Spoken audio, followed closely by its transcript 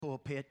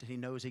pulpit that he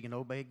knows he can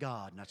obey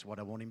God, and that's what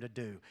I want him to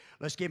do.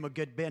 Let's give him a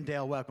good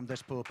Bendale welcome to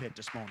this pulpit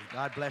this morning.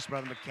 God bless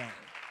Brother McCain.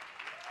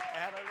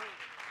 Hallelujah.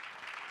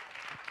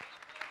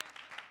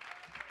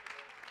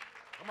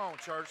 Come on,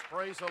 church.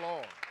 Praise the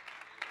Lord.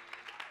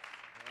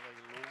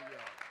 Hallelujah.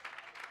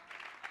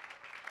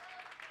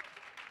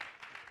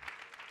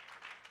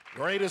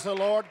 Great is the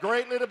Lord,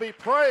 greatly to be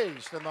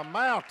praised in the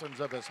mountains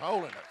of his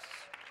holiness.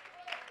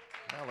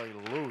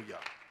 Hallelujah.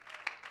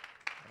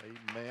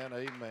 Amen,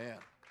 amen.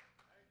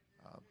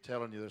 I'm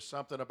telling you, there's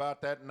something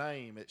about that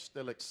name. It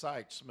still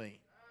excites me.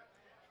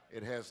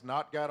 It has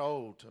not got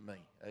old to me.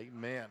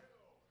 Amen.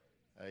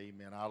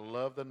 Amen. I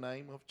love the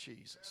name of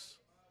Jesus.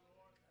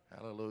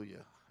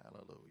 Hallelujah.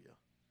 Hallelujah.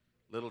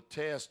 Little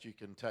test you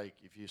can take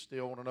if you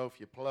still want to know if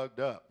you're plugged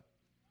up.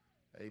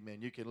 Amen.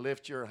 You can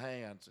lift your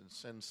hands and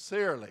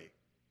sincerely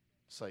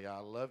say, I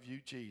love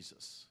you,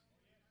 Jesus.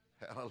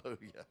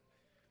 Hallelujah.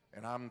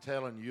 And I'm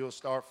telling you, you'll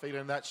start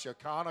feeling that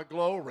Shekinah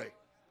glory.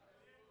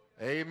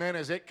 Amen.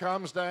 As it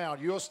comes down,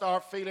 you'll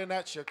start feeling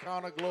that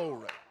Shekinah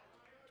glory.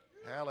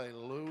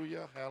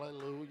 Hallelujah,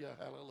 hallelujah,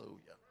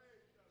 hallelujah.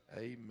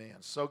 Amen.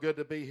 So good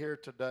to be here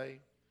today.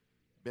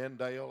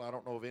 Bendale, I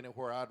don't know of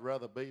anywhere I'd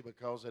rather be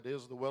because it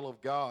is the will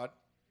of God.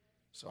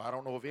 So I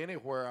don't know of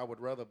anywhere I would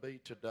rather be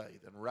today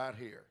than right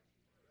here.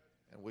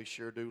 And we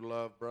sure do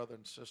love Brother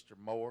and Sister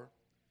Moore,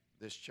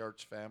 this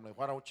church family.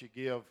 Why don't you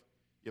give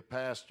your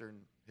pastor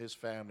and his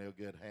family a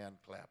good hand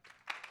clap?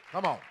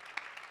 Come on.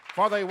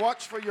 For they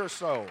watch for your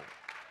soul.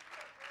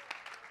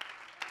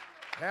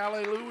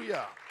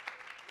 Hallelujah.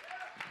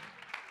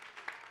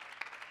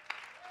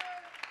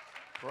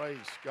 Praise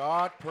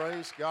God,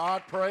 praise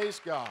God,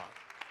 praise God.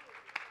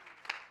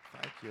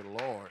 Thank you,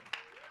 Lord.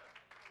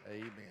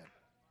 Amen.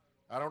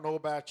 I don't know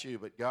about you,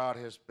 but God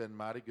has been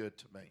mighty good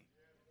to me.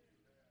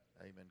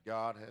 Amen.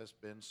 God has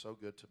been so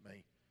good to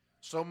me.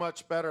 So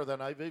much better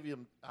than I've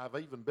even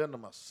been to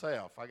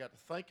myself. I got to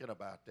thinking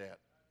about that.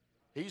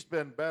 He's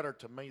been better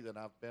to me than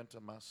I've been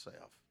to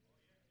myself.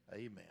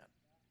 Amen.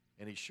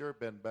 And he's sure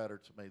been better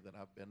to me than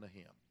I've been to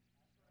him.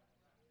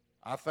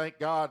 I thank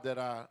God that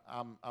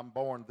I'm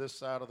born this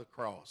side of the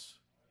cross.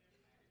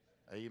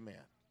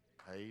 Amen.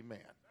 Amen.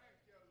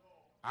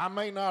 I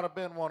may not have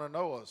been one of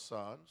Noah's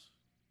sons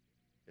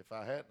if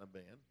I hadn't have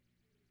been.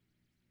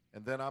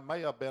 And then I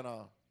may have been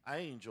an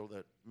angel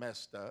that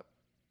messed up.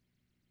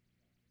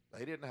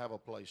 They didn't have a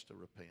place to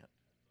repent.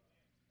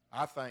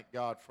 I thank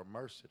God for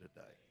mercy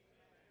today.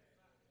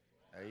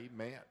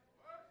 Amen.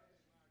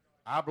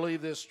 I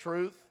believe this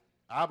truth.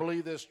 I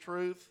believe this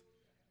truth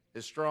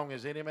as strong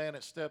as any man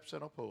that steps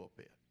in a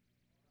pulpit.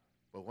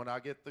 But when I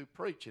get through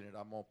preaching it,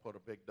 I'm going to put a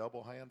big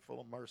double handful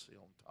of mercy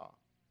on top.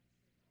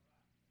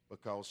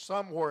 Because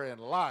somewhere in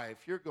life,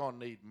 you're going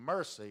to need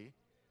mercy.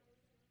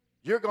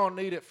 You're going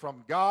to need it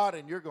from God,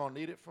 and you're going to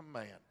need it from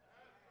man.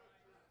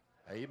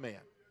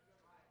 Amen.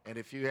 And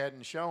if you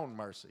hadn't shown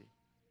mercy,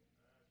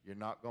 you're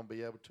not going to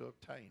be able to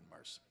obtain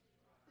mercy.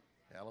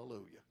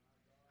 Hallelujah.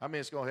 How many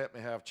is going to help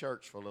me have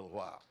church for a little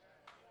while?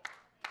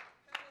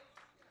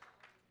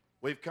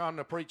 We've come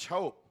to preach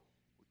hope.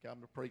 We've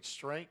come to preach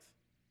strength,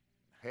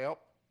 help.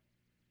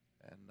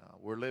 And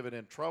we're living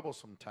in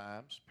troublesome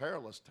times,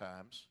 perilous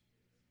times.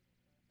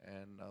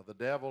 And the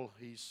devil,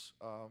 he's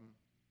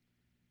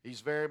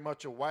very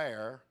much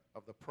aware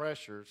of the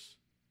pressures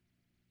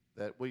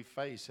that we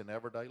face in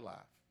everyday life.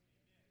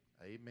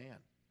 Amen.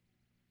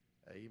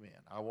 Amen.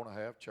 I want to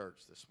have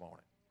church this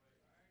morning.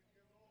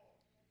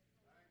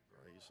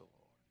 Praise the Lord.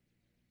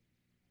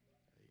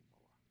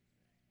 Amen.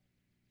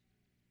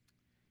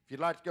 If you'd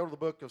like to go to the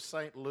book of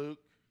St. Luke,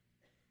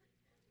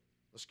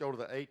 let's go to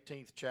the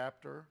 18th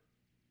chapter,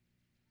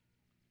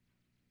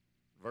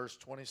 verse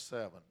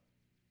 27.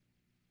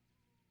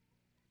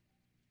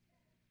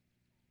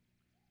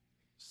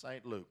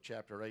 St. Luke,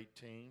 chapter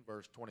 18,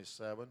 verse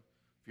 27.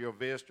 If you're a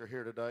visitor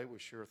here today, we're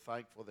sure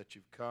thankful that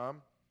you've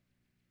come.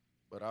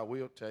 But I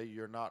will tell you,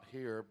 you're not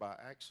here by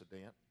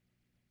accident.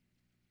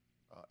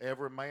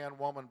 Every man,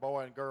 woman,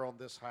 boy, and girl in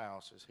this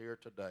house is here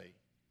today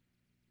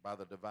by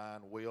the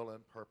divine will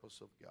and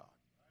purpose of God.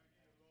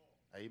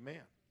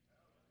 Amen.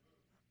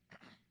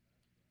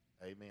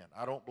 Amen.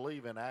 I don't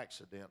believe in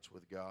accidents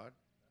with God.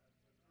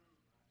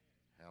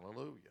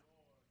 Hallelujah.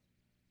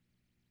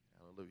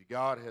 Hallelujah.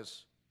 God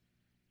has,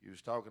 you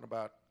was talking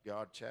about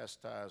God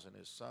chastising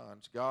his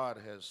sons. God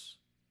has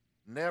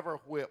never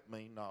whipped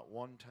me, not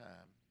one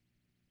time,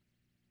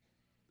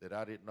 that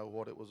I didn't know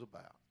what it was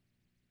about.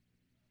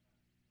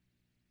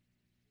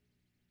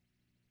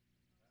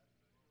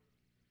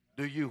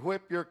 Do you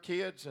whip your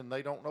kids and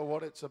they don't know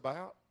what it's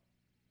about?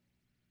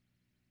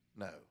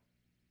 No.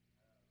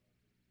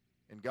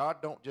 And God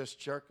don't just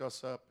jerk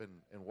us up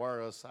and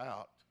wear us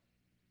out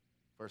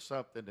for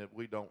something that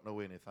we don't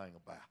know anything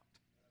about.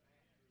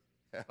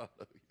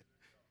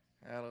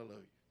 Hallelujah.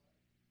 Hallelujah.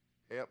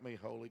 Help me,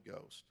 Holy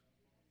Ghost.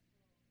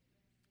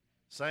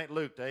 St.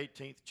 Luke, the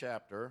 18th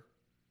chapter,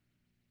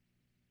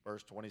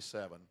 verse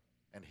 27.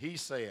 And he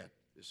said,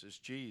 this is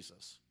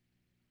Jesus,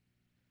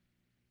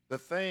 the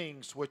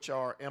things which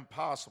are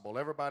impossible.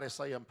 Everybody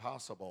say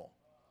impossible.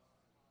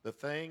 The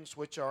things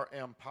which are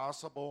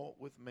impossible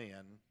with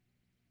men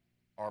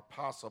are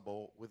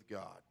possible with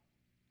God.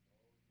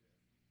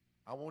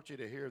 I want you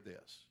to hear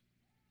this.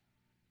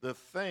 The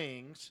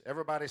things,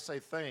 everybody say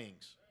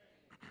things.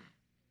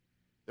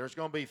 There's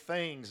going to be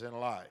things in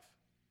life.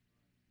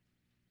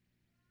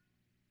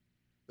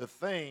 The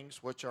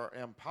things which are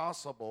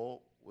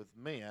impossible with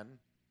men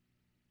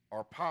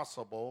are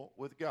possible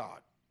with God.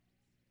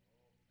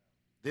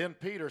 Then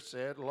Peter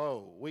said,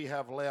 Lo, we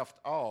have left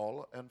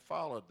all and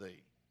followed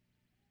thee.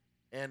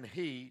 And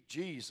he,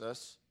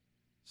 Jesus,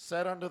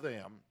 said unto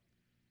them,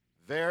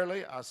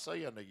 Verily I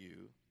say unto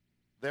you,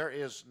 there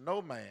is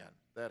no man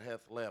that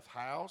hath left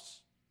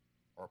house,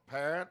 or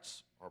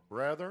parents, or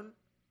brethren,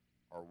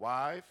 or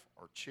wife,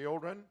 or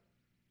children,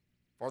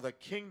 for the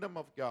kingdom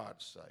of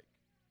God's sake,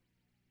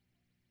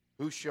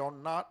 who shall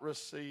not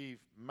receive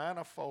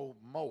manifold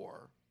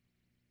more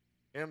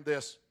in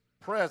this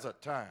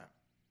present time.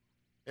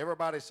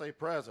 Everybody say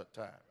present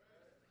time.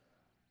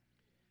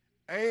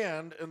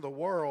 And in the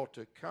world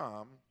to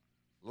come,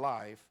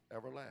 life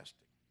everlasting.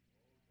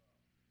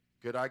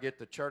 Could I get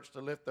the church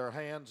to lift their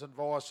hands and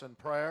voice in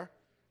prayer?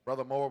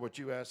 Brother Moore, would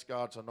you ask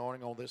God's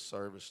anointing on this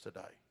service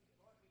today?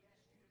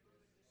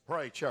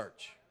 Pray,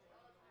 church.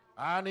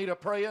 I need a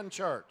praying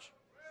church.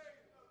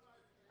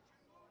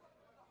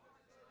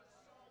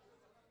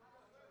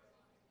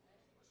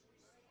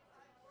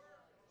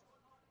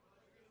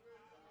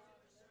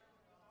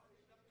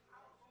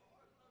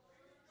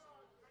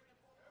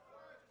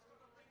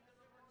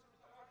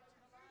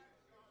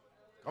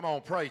 Come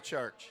on, pray,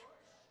 church.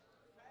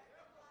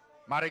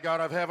 Mighty God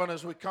of heaven,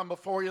 as we come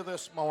before you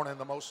this morning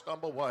the most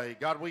humble way,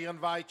 God, we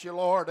invite you,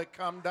 Lord, to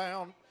come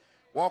down,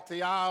 walk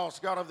the aisles,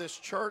 God, of this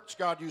church.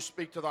 God, you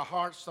speak to the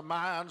hearts, the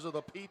minds of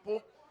the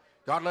people.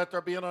 God, let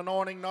there be an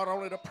anointing not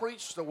only to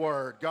preach the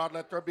word. God,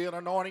 let there be an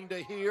anointing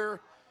to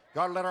hear.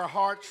 God, let our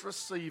hearts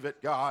receive it,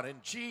 God, in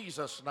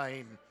Jesus'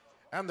 name.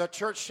 And the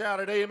church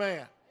shouted,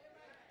 amen.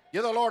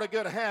 Give the Lord a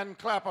good hand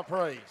clap of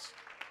praise.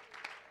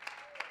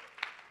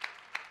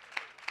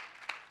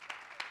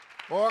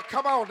 Boy,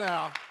 come on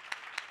now.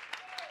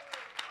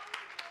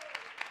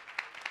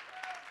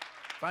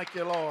 Thank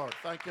you, Lord.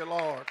 Thank you,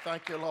 Lord.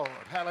 Thank you, Lord.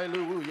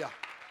 Hallelujah.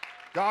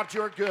 God,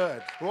 you're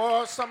good.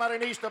 Boy, somebody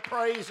needs to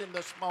praise him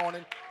this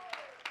morning.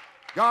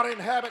 God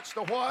inhabits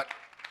the what?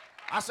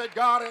 I said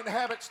God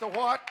inhabits the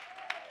what?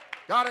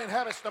 God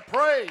inhabits the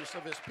praise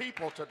of his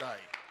people today.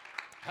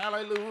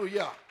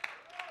 Hallelujah.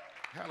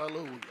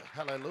 Hallelujah.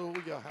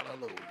 Hallelujah.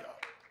 Hallelujah.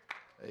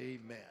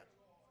 Amen.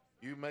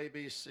 You may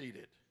be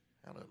seated.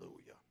 Hallelujah.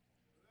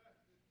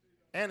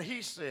 And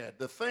he said,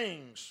 the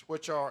things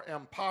which are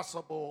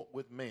impossible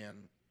with men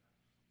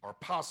are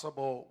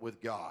possible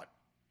with God.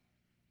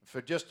 For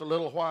just a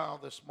little while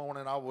this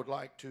morning, I would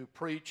like to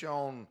preach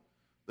on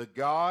the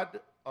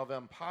God of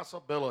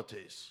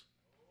impossibilities.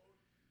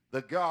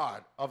 The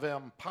God of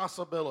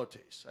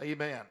impossibilities.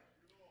 Amen.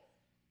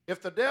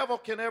 If the devil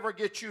can ever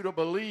get you to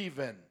believe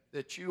in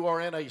that you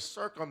are in a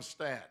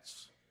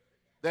circumstance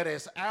that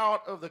is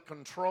out of the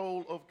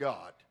control of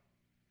God,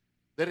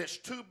 that it's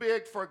too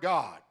big for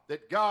God,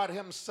 that God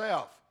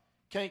himself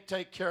can't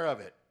take care of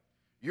it,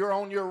 you're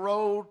on your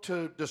road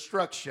to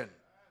destruction.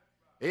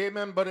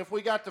 Amen. But if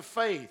we got the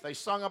faith, they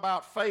sung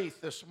about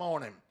faith this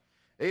morning.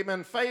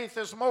 Amen. Faith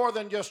is more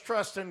than just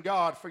trusting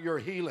God for your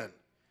healing.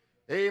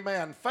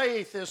 Amen.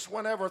 Faith is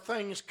whenever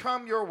things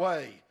come your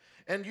way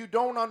and you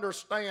don't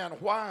understand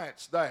why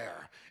it's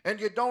there, and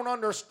you don't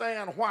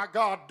understand why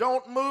God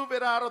don't move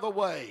it out of the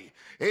way.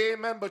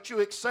 Amen. But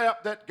you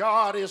accept that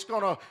God is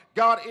gonna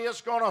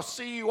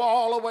see you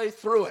all the way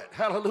through it.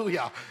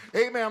 Hallelujah.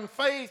 Amen.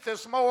 Faith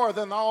is more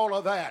than all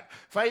of that.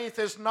 Faith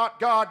is not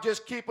God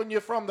just keeping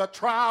you from the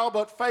trial,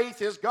 but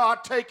faith is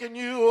God taking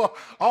you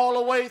all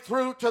the way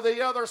through to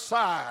the other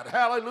side.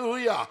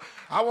 Hallelujah.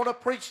 I want to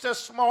preach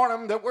this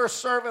morning that we're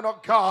serving a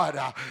God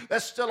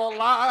that's still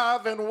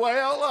alive and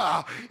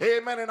well.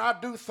 Amen. And I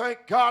do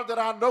thank God that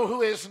I know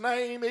who his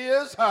name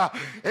is.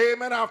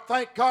 Amen. I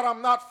thank God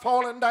I'm not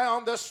falling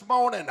down this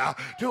morning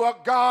to a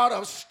God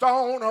of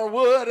stone or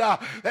wood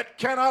that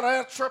cannot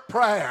answer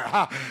prayer.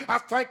 I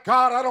thank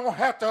God I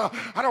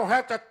don't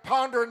have to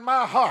ponder in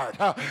my heart.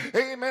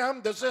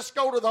 Amen. Does this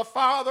go to the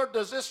Father?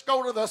 Does this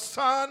go to the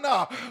Son?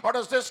 Or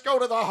does this go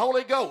to the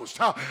Holy Ghost?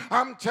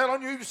 I'm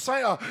telling you,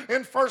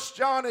 in 1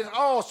 John it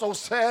also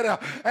said,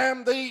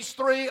 and these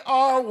three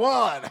are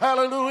one.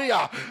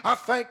 Hallelujah. I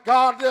thank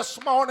God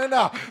this morning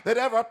that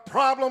every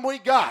problem we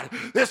got,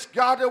 this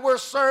God that we're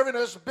serving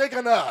is big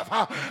enough.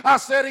 I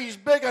said he's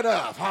big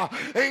enough.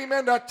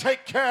 Amen. To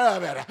take care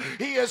of it.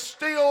 He is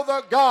still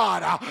the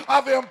God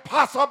of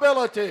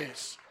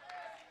impossibilities.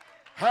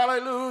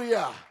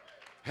 Hallelujah.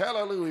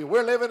 Hallelujah.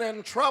 We're living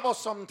in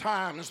troublesome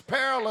times,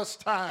 perilous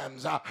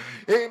times.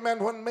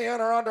 Amen. When men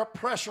are under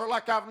pressure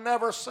like I've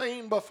never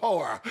seen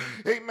before.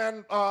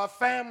 Amen.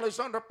 Families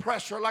under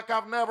pressure like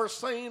I've never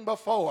seen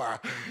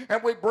before.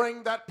 And we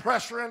bring that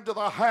pressure into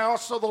the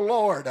house of the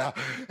Lord.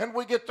 And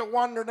we get to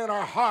wondering in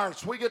our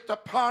hearts. We get to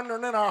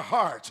pondering in our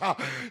hearts.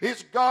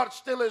 Is God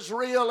still as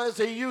real as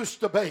he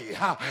used to be?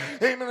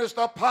 Amen. Is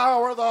the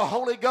power of the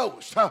Holy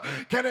Ghost,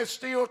 can it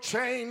still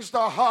change the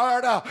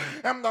heart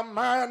and the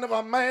mind of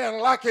a man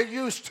like it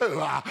used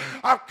to?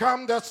 I've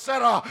come to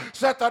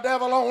set the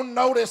devil on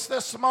notice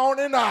this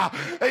morning.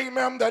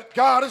 Amen. That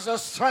God is the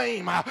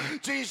same.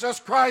 Jesus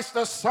Christ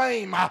the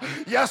same.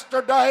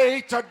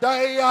 Yesterday,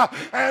 today,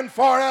 and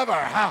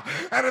forever.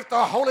 And if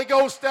the Holy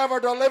Ghost ever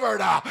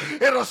delivered,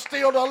 it'll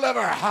still deliver.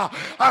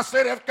 I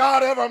said if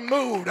God ever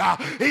moved,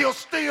 he'll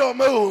still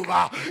move.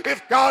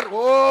 If God,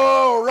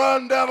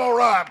 run devil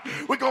run.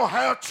 We're going to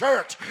have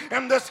church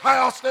in this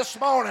house this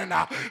morning.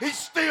 He's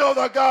still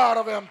the God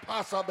of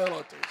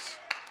impossibilities.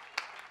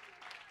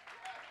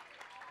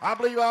 I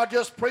believe I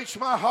just preached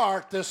my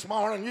heart this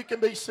morning. You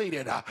can be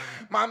seated.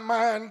 My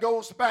mind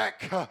goes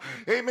back.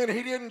 Amen.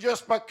 He didn't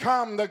just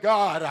become the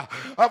God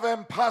of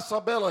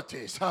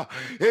impossibilities.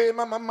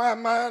 Amen. My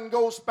mind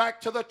goes back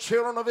to the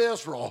children of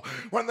Israel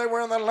when they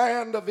were in the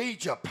land of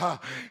Egypt.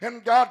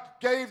 And God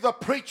gave the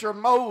preacher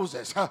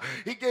Moses.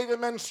 He gave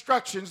him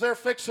instructions. They're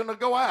fixing to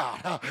go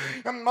out.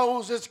 And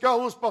Moses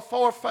goes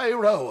before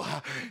Pharaoh.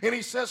 And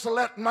he says,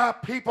 let my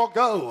people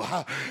go.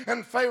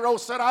 And Pharaoh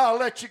said, I'll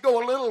let you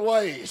go a little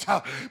ways,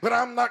 but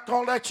I'm not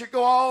going to let you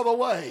go all the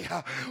way.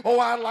 Oh,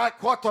 I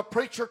like what the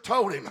preacher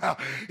told him.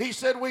 He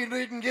said, we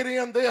didn't get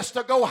in this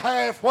to go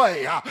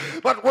halfway,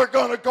 but we're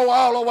going to go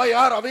all the way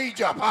out of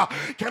Egypt.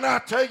 Can I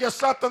tell you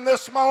something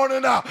this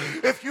morning?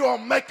 If you'll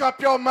make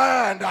up your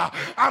mind,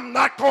 I'm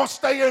not going to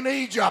stay in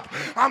Egypt.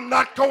 I'm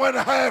not going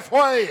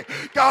halfway.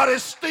 God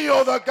is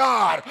still the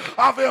God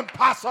of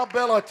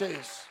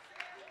impossibilities.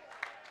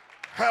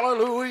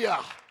 Hallelujah.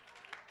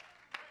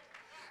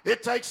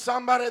 It takes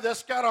somebody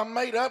that's got a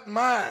made-up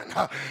mind.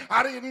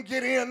 I didn't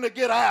get in to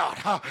get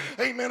out.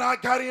 Amen. I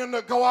got in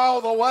to go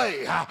all the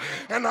way.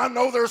 And I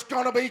know there's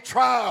going to be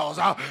trials.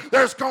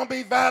 There's going to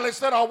be valleys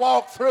that I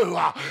walk through.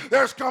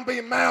 There's going to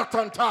be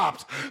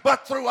mountaintops.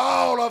 But through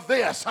all of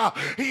this,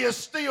 he is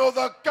still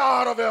the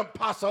God of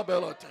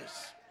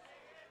impossibilities.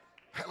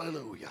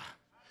 Hallelujah.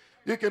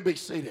 You can be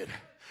seated.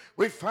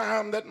 We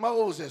find that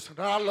Moses, and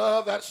I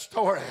love that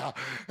story,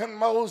 and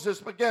Moses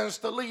begins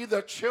to lead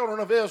the children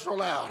of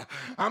Israel out.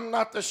 I'm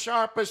not the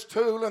sharpest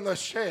tool in the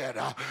shed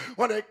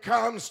when it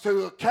comes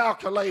to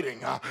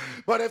calculating,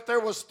 but if there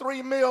was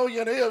 3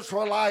 million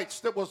Israelites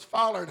that was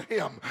following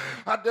him,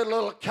 I did a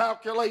little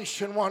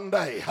calculation one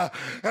day,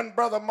 and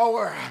Brother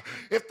Moore,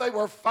 if they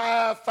were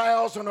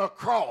 5,000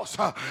 across,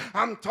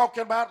 I'm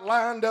talking about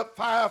lined up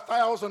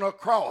 5,000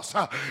 across,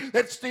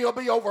 it'd still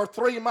be over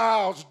 3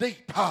 miles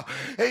deep,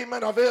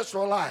 amen, of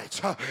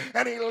Israelites,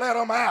 and he let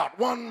them out,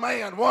 one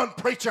man, one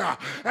preacher,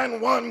 and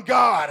one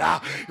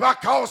God,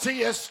 because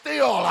he is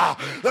still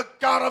the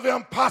God of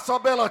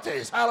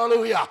impossibilities.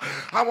 Hallelujah.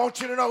 I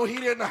want you to know he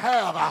didn't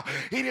have a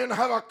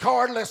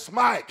cordless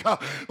mic,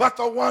 but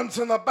the ones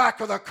in the back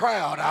of the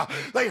crowd,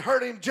 they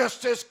heard him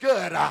just as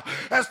good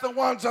as the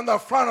ones in the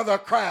front of the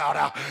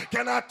crowd.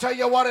 Can I tell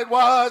you what it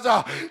was?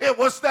 It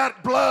was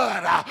that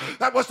blood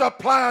that was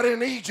applied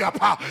in Egypt.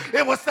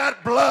 It was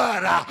that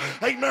blood,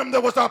 amen,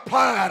 that was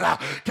applied.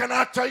 Can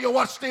I tell you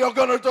what's still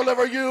going to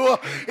deliver you?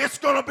 It's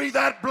going to be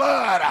that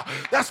blood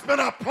that's been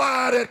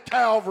applied at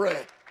Calvary.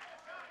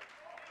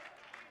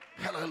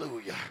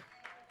 Hallelujah.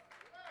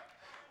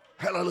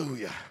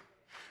 Hallelujah.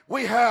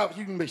 We have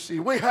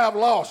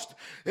lost,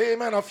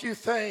 amen, a few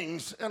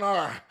things in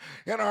our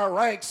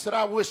ranks that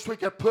I wish we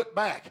could put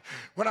back.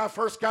 When I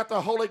first got the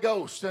Holy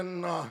Ghost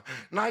in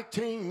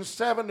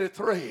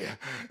 1973,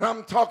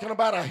 I'm talking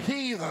about a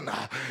heathen,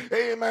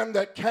 amen,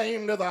 that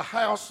came to the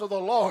house of the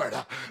Lord.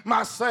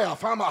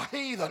 Myself, I'm a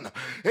heathen,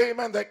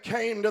 amen, that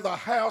came to the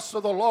house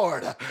of the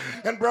Lord.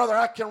 And brother,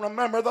 I can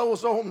remember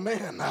those old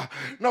men.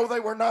 No,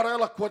 they were not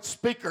eloquent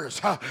speakers.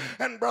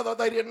 And brother,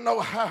 they didn't know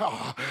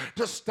how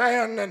to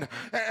stand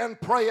and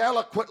pray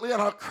eloquently in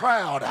a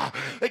crowd.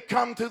 They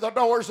come through the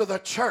doors of the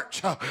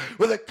church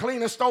with the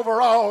cleanest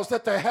overalls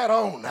that they had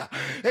on.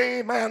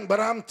 Amen. But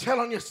I'm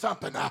telling you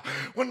something.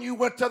 When you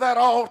went to that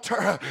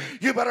altar,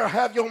 you better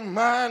have your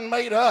mind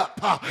made up.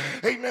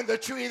 Amen.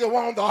 That you either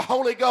wanted the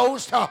Holy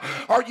Ghost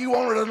or you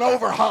wanted an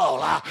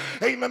overhaul.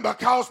 Amen.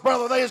 Because,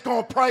 brother, they is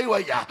going to pray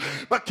with you.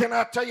 But can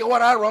I tell you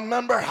what I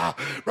remember?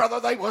 Brother,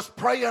 they was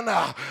praying.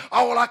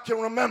 All I can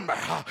remember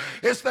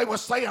is they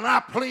was saying, I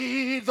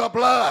plead the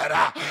blood.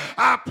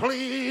 I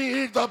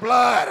plead the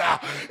blood.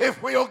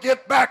 If we'll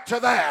get back to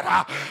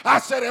that, I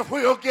said, if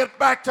we'll get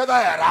back to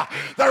that,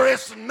 there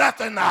is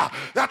nothing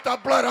that the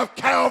blood of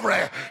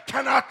Calvary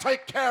cannot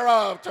take care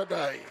of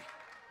today.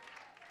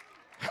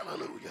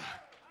 Hallelujah.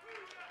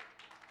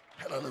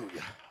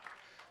 Hallelujah.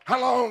 How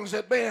long's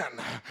it been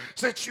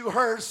since you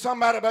heard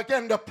somebody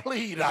begin to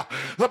plead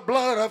the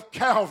blood of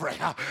Calvary?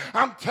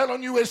 I'm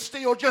telling you, it's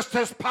still just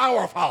as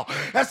powerful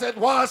as it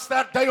was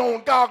that day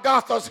on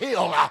Golgotha's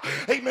hill.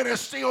 Amen. It's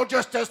still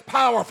just as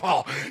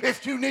powerful.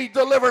 If you need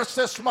deliverance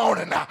this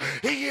morning,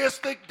 He is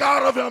the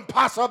God of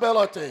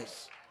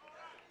impossibilities.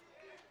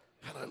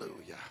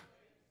 Hallelujah.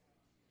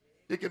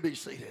 You can be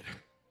seated.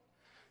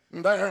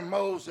 And there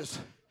Moses,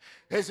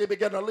 as he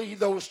began to lead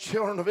those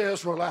children of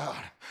Israel out,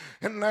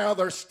 and now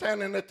they're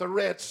standing at the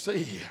Red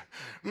Sea,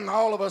 and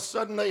all of a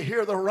sudden they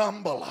hear the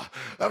rumble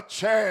of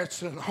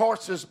chariots and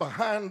horses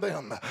behind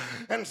them,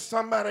 and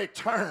somebody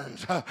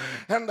turns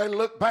and they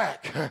look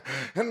back,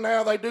 and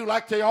now they do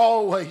like they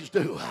always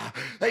do.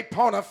 They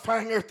point a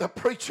finger at the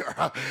preacher,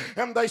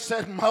 and they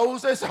said,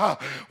 Moses,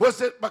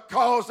 was it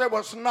because there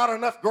was not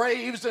enough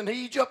graves in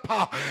Egypt,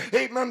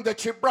 amen,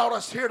 that you brought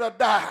us here to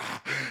die?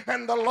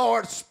 And the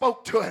Lord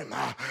spoke to him,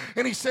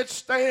 and he said,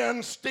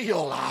 stand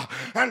still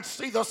and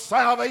see the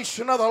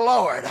salvation of the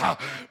Lord.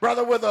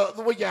 Brother,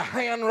 with your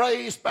hand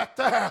raised back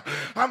there,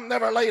 I've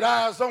never laid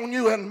eyes on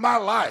you in my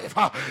life.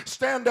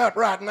 Stand up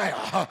right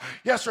now.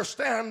 Yes, sir,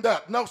 stand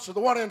up. No, sir, the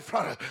one in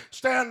front of you.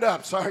 Stand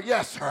up, sir.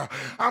 Yes, sir.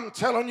 I'm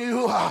telling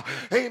you,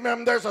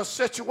 amen, there's a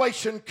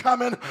situation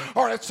coming,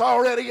 or it's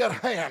already at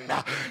hand.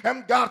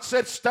 And God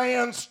said,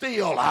 stand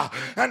still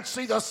and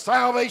see the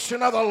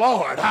salvation of the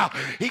Lord. I'm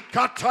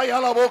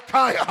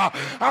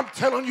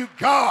telling you,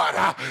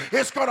 God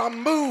is going to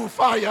move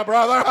for you,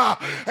 brother.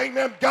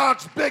 Amen.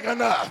 God's big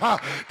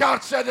enough.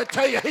 God said to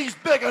tell you He's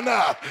big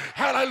enough.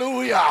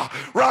 Hallelujah.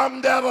 Run,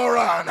 devil,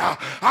 run.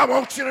 I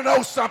want you to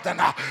know something.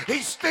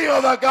 He's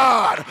still the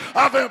God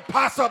of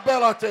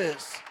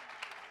impossibilities.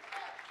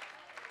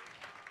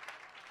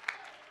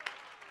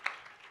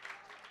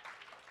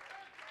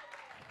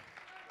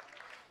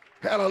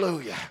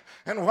 Hallelujah.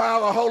 And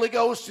while the Holy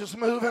Ghost is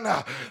moving,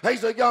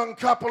 there's a young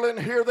couple in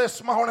here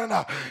this morning,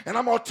 and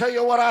I'm going to tell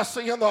you what I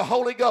see in the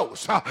Holy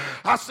Ghost.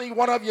 I see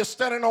one of you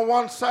standing on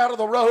one side of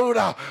the road,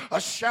 a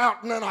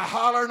shouting and a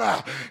hollering,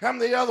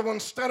 and the other one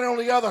standing on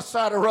the other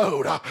side of the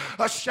road,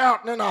 a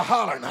shouting and a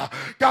hollering.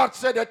 God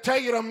said to tell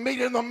you to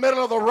meet in the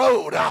middle of the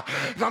road,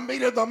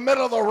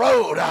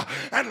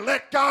 and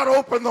let God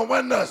open the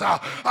windows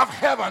of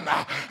heaven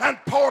and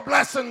pour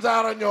blessings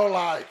out in your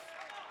life.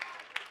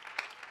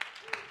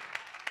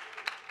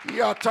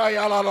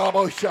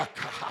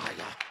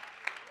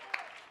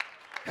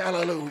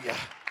 Hallelujah.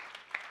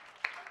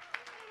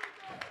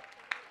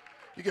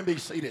 You can be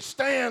seated.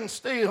 Stand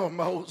still,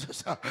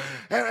 Moses,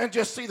 and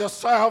just see the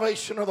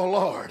salvation of the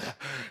Lord.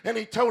 And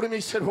he told him,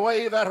 he said,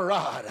 wave that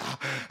rod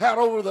out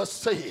over the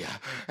sea.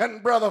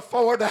 And Brother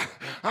Ford,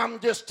 I'm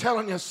just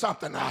telling you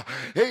something.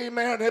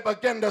 Amen. It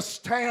began to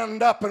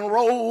stand up and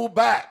roll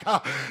back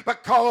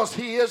because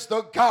He is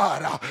the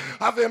God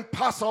of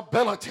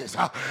impossibilities.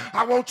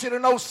 I want you to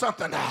know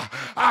something.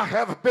 I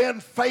have been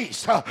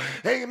faced,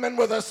 amen,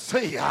 with a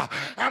sea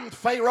and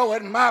Pharaoh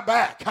in my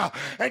back.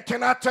 And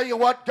can I tell you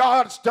what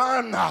God's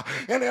done?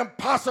 In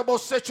impossible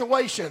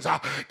situations,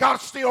 God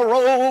still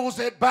rolls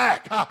it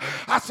back.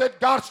 I said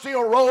God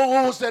still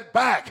rolls it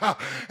back.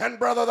 And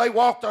brother, they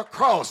walked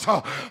across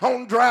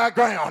on dry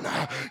ground.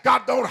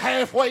 God don't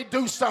halfway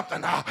do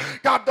something.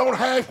 God don't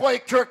halfway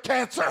cure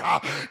cancer.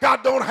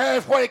 God don't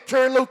halfway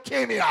cure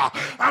leukemia.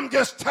 I'm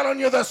just telling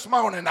you this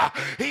morning,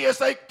 He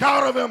is a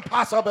God of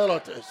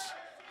impossibilities.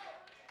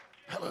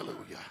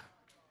 Hallelujah.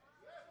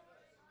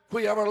 If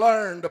we ever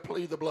learn to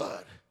plead the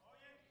blood.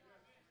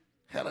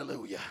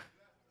 Hallelujah.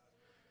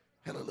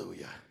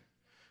 Hallelujah.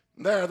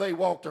 There they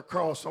walked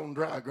across on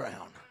dry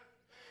ground.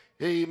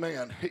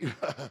 Amen.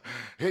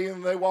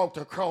 They walked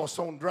across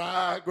on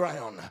dry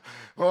ground.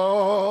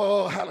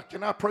 Oh,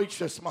 can I preach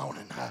this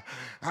morning?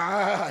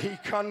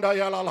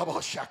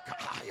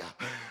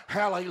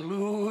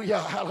 Hallelujah,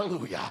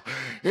 hallelujah.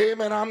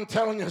 Amen. I'm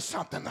telling you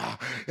something.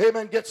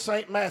 Amen. Get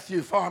St.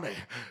 Matthew for me.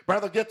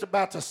 Brother, get to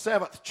about the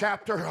 7th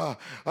chapter,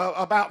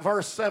 about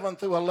verse 7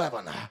 through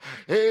 11.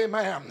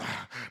 Amen.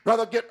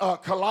 Brother, get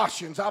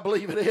Colossians, I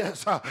believe it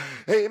is.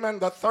 Amen.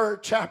 The 3rd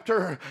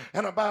chapter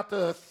and about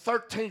the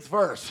 13th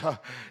verse.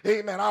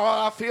 Amen.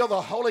 I feel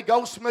the Holy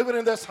Ghost moving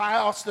in this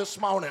house this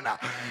morning.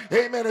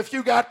 Amen. If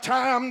you got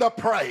time to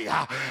pray,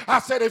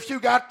 I said if you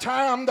got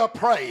time to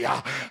pray,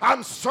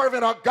 I'm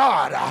serving a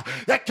God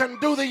that can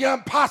do the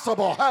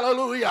impossible.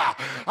 Hallelujah.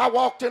 I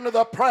walked into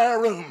the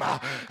prayer room.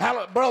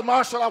 Brother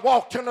Marshall, I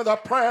walked into the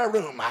prayer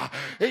room.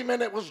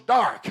 Amen. It was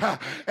dark.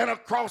 And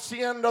across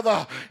the end of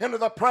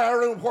the prayer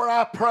room where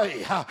I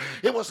pray,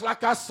 it was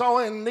like I saw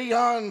in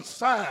neon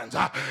signs.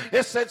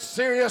 It said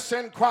serious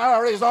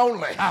inquiries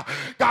only.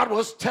 God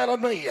was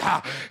telling me,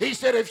 He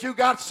said, if you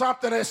got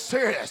something that's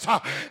serious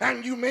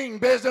and you mean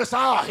business,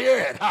 I'll hear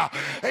it.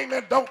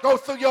 Amen. Don't go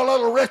through your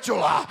little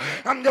ritual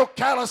and your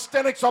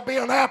calisthenics of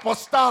being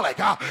apostolic.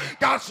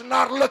 God's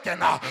not looking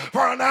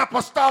for an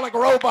apostolic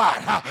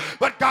robot,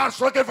 but God's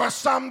looking for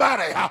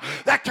somebody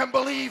that can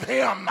believe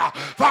Him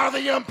for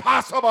the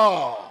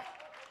impossible.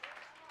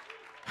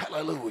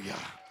 Hallelujah.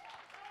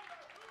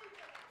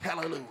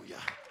 Hallelujah.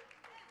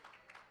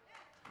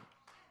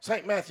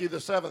 St. Matthew, the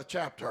 7th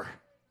chapter,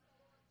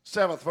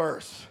 7th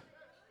verse.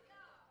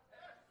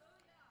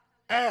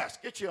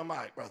 Ask. Get you a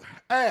mic, brother.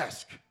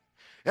 Ask.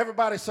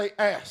 Everybody say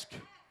ask.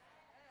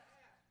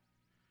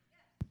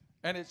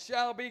 And it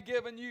shall be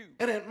given you.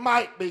 And it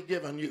might be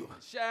given you.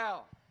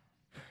 Shall.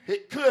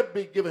 It could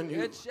be given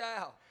you. It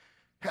shall.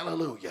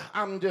 Hallelujah.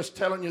 I'm just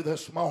telling you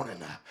this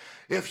morning,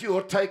 if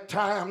you'll take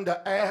time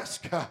to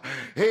ask,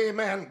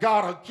 amen,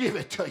 God will give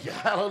it to you.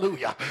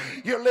 Hallelujah.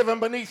 You're living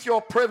beneath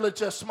your privilege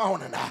this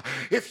morning.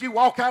 If you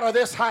walk out of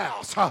this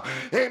house,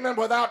 amen,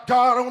 without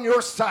God on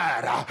your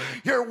side,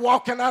 you're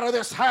walking out of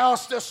this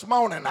house this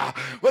morning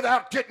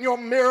without getting your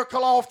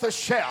miracle off the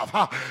shelf.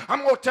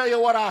 I'm going to tell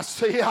you what I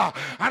see.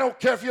 I don't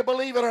care if you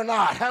believe it or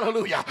not.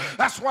 Hallelujah.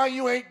 That's why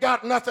you ain't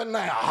got nothing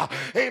now.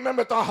 Amen.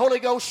 But the Holy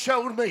Ghost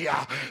showed me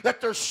that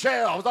there's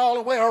shelves all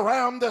the way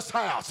around this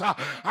house.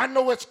 I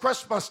know it's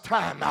Christmas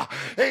time.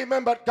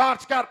 Amen. But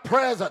God's got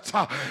presents.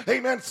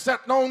 Amen.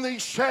 Sitting on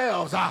these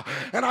shelves.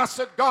 And I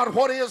said, God,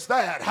 what is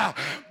that?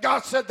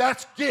 God said,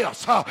 that's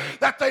gifts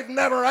that they've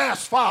never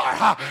asked for.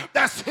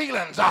 That's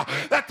healings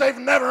that they've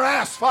never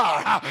asked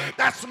for.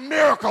 That's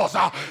miracles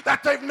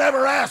that they've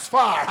never asked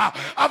for.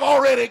 I've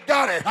already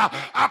got it.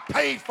 I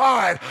paid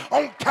for it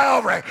on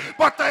Calvary,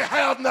 but they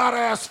have not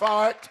asked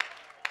for it.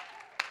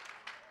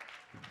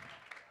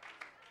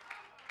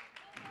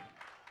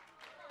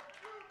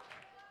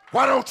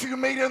 Why don't you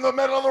meet in the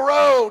middle of the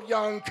road,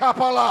 young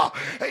couple?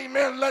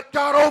 Amen. Let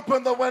God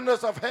open the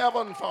windows of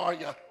heaven for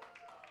you.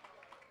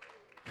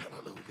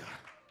 Hallelujah.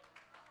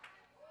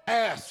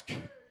 Ask.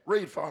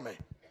 Read for me.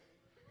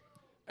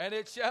 And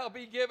it shall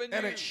be given you.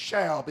 And it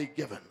shall be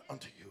given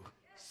unto you.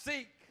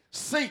 Seek.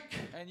 Seek.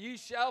 And you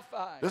shall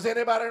find. Does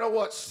anybody know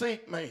what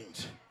seek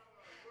means?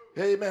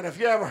 Amen. If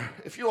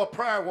you're a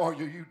prayer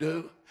warrior, you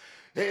do.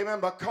 Amen.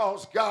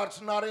 Because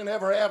God's not in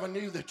every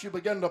avenue that you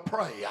begin to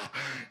pray.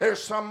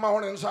 There's some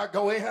mornings I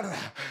go in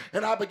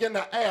and I begin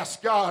to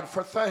ask God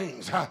for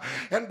things.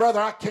 And brother,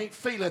 I can't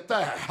feel it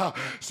there.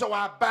 So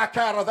I back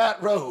out of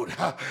that road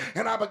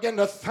and I begin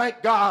to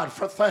thank God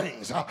for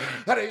things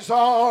that He's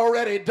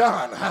already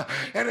done.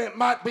 And it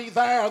might be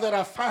there that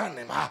I find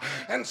Him.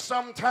 And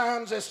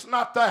sometimes it's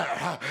not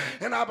there.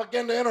 And I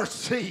begin to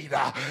intercede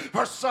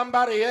for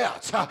somebody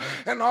else.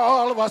 And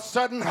all of a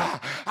sudden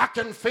I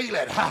can feel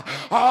it.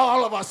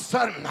 All of a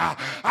sudden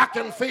I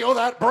can feel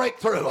that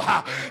breakthrough.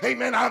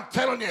 Amen. I'm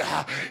telling you,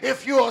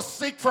 if you'll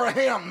seek for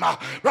Him,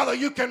 brother,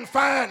 you can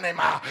find Him.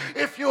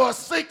 If you'll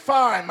seek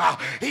for Him,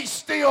 He's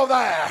still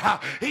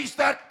there. He's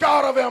that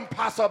God of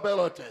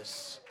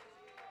impossibilities.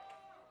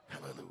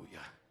 Hallelujah.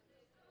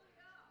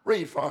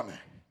 Read for me.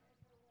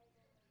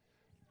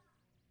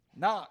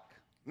 Knock.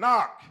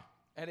 Knock.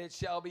 And it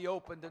shall be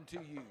opened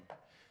unto you.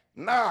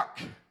 Knock.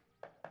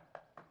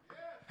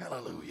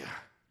 Hallelujah.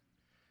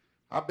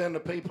 I've been to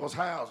people's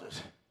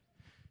houses.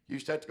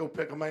 Used to have to go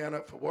pick a man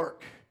up for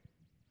work.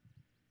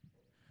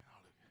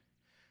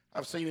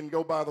 I've seen him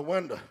go by the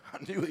window.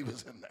 I knew he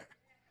was in there.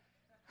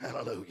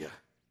 Hallelujah.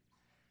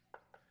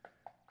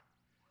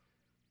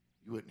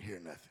 You wouldn't hear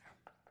nothing.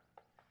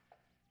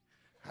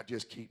 I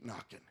just keep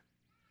knocking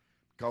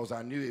because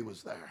I knew he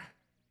was there.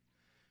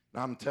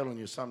 And I'm telling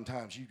you,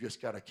 sometimes you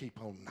just got to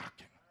keep on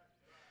knocking.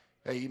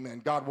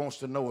 Amen. God wants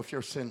to know if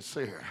you're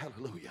sincere.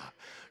 Hallelujah.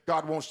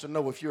 God wants to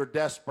know if you're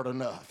desperate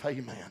enough.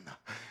 Amen.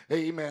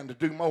 Amen. To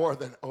do more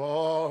than,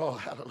 oh,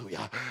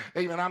 hallelujah.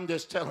 Amen. I'm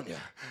just telling you,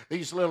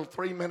 these little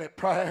 3-minute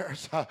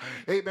prayers,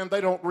 amen, they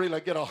don't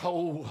really get a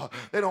whole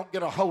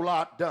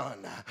lot done.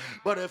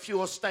 But if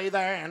you'll stay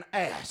there and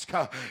ask,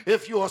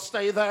 if you'll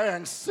stay there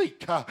and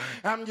seek,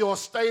 and you'll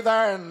stay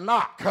there and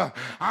knock,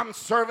 I'm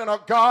serving a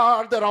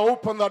God that'll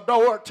open the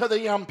door to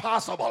the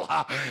impossible.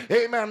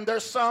 Amen.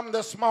 There's some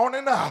this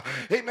morning,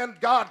 amen,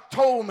 God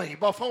told me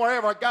before I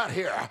ever got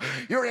here,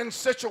 you're in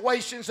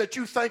situations that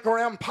you think are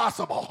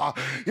impossible.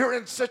 You're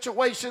in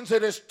situations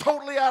that is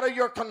totally out of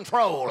your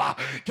control.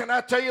 Can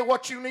I tell you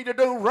what you need to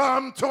do?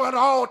 Run to an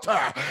altar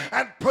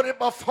and put it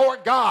before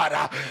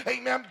God.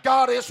 Amen.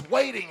 God is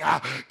waiting.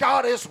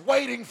 God is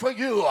waiting for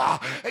you.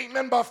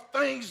 Amen. But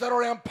things that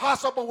are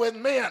impossible with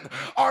men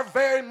are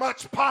very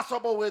much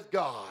possible with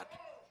God.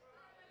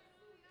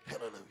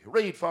 Hallelujah.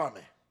 Read for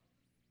me.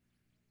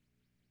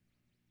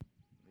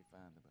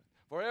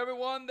 For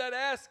everyone that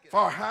asketh.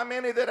 For how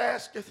many that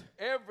asketh?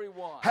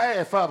 Everyone.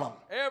 Half of them.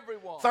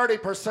 Everyone.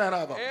 30%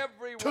 of them.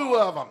 Everyone. 2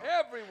 of them.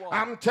 Everyone.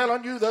 I'm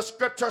telling you, the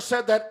scripture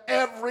said that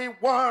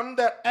everyone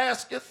that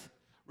asketh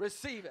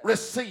receiveth.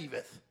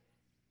 Receiveth.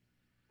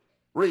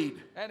 Read.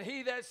 And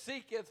he that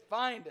seeketh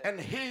findeth. And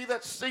he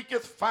that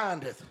seeketh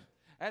findeth.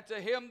 And to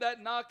him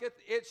that knocketh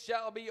it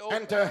shall be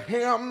opened. And to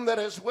him that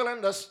is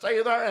willing to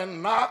stay there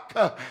and knock,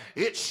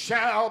 it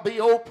shall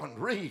be opened.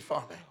 Read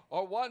for me.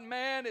 Or what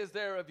man is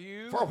there of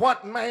you? For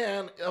what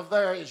man of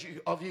there is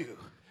of you?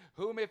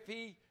 Whom if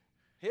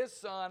his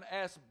son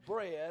asks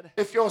bread.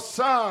 If your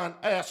son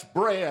asks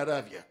bread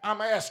of you. I'm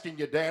asking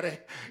you, Daddy.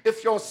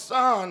 If your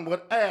son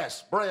would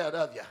ask bread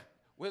of you.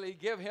 Will he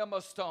give him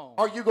a stone?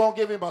 Are you going to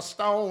give him a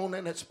stone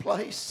in its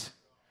place?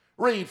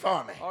 Read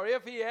for me. Or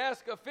if he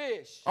ask a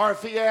fish, Or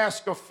if he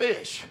asks a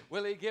fish,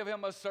 will he give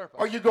him a serpent?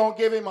 are you going to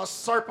give him a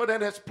serpent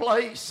in its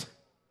place?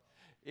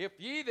 If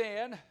ye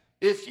then,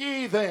 If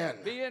ye then,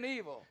 being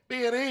evil,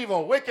 being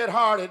evil,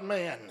 wicked-hearted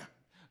men,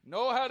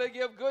 know how to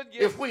give good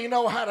gifts, if we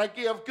know how to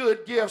give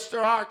good gifts to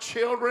our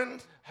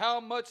children, how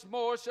much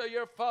more shall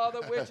your Father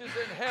which is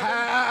in heaven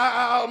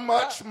how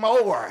much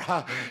more,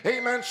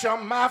 amen, shall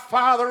my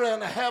Father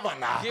in heaven,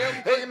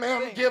 Give good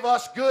amen, things. give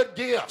us good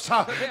gifts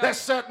that's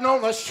sitting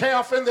on the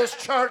shelf in this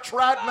church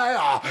right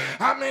now.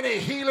 How many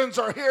healings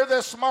are here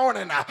this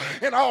morning?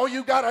 And all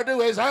you got to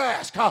do is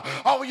ask.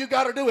 All you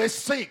got to do is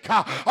seek.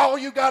 All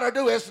you got to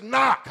do is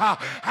knock.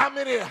 How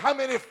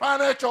many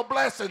financial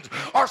blessings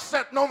are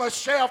sitting on the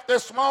shelf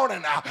this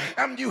morning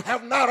and you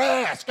have not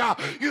asked?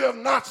 You have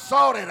not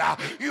sought it.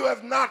 You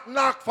have not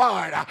knocked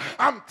for it.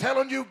 I'm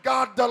telling you,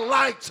 God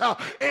delights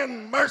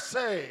in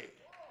mercy.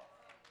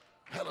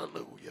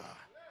 Hallelujah.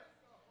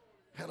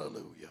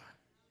 Hallelujah.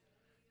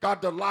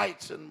 God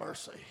delights in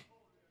mercy.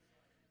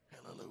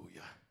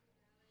 Hallelujah.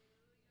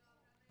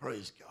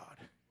 Praise God.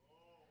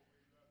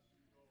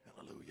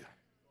 Hallelujah.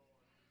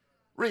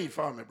 Read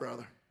for me,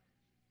 brother.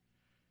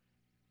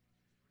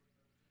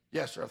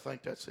 Yes, sir, I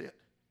think that's it.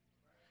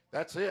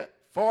 That's it.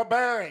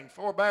 Forbearing,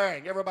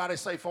 forbearing. Everybody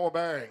say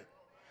forbearing.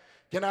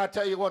 Can I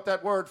tell you what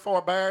that word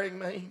forbearing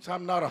means?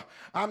 I'm not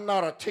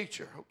a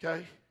teacher,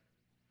 okay?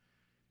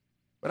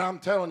 But I'm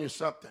telling you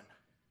something.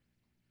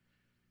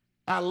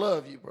 I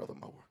love you, Brother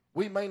Moore.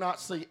 We may not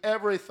see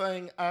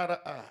everything eye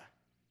to eye.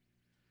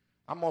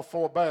 I'm going to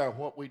forbear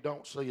what we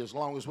don't see as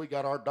long as we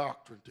got our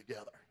doctrine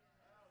together.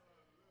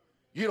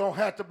 You don't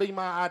have to be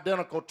my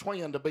identical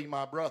twin to be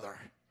my brother.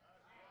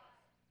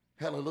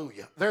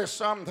 Hallelujah. There's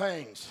some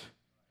things.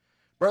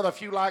 Brother,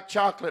 if you like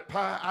chocolate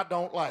pie, I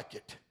don't like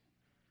it.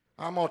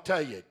 I'm going to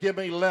tell you, give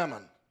me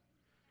lemon.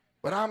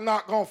 But I'm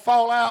not going to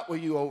fall out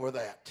with you over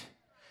that.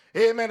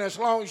 Amen. As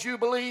long as you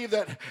believe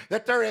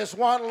that there is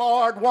one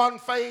Lord, one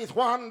faith,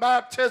 one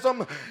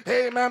baptism.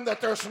 Amen.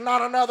 That there's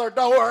not another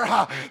door.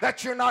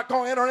 That you're not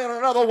going to enter in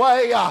another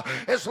way.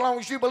 As long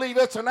as you believe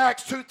it's an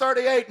Acts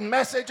 2:38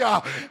 message.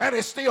 And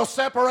it's still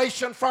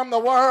separation from the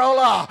world.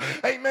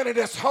 Amen. It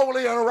is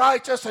holy and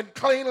righteous and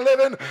clean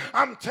living.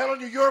 I'm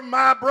telling you, you're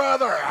my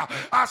brother.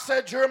 I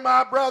said you're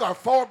my brother.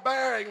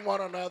 Forbearing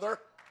one another.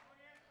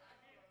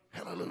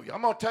 Hallelujah.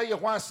 I'm going to tell you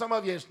why some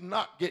of you is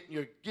not getting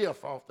your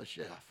gift off the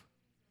shelf.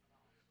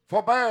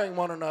 Forbearing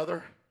one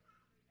another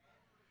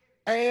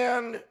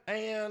and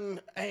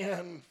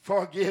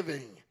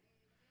forgiving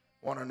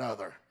one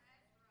another.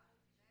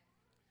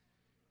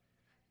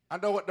 I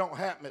know it don't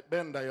happen at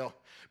Bendale,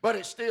 but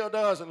it still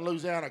does in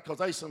Louisiana because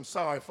there's some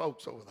sorry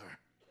folks over there.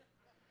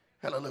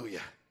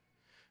 Hallelujah.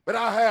 But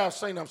I have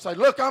seen them say,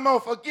 look, I'm going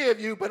to forgive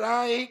you, but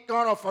I ain't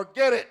going to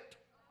forget it.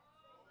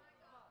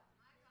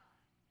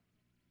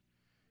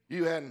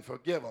 You hadn't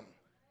forgiven them.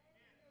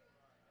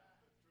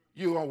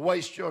 You're going to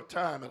waste your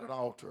time at an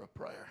altar of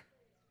prayer.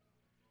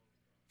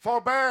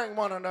 Forbearing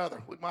one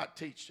another. We might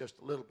teach just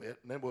a little bit,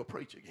 and then we'll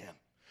preach again.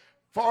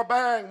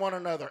 Forbearing one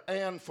another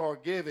and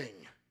forgiving.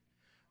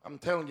 I'm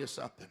telling you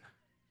something.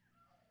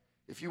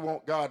 If you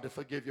want God to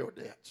forgive your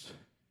debts,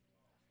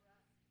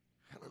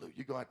 hallelujah,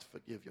 you're going to have to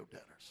forgive your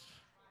debtors.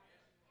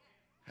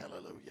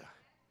 Hallelujah.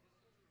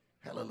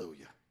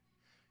 Hallelujah.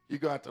 You're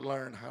going to have to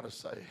learn how to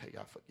say, hey,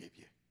 I forgive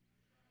you.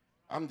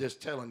 I'm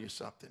just telling you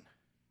something.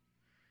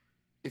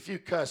 If you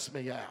cuss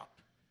me out,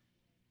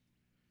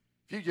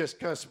 if you just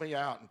cuss me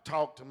out and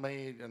talk to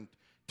me and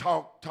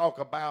talk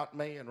about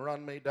me and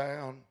run me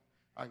down,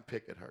 I can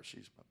pick at her.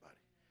 She's my buddy.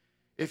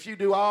 If you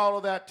do all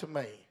of that to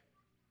me,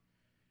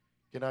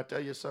 can I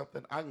tell you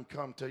something? I can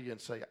come to you and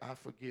say, I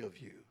forgive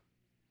you.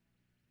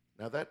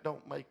 Now, that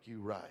don't make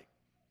you right.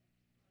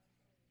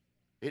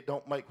 It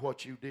don't make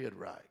what you did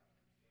right.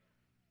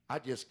 I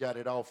just got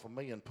it off of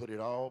me and put it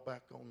all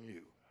back on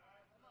you.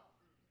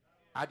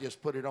 I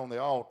just put it on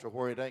the altar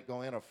where it ain't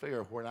going to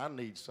interfere when I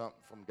need something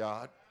from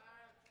God.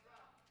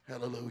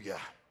 Hallelujah.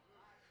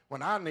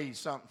 When I need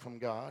something from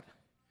God,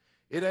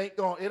 it ain't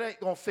going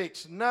to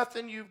fix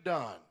nothing you've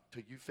done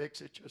till you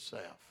fix it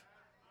yourself.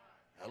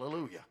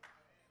 Hallelujah.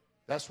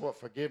 That's what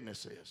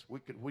forgiveness is.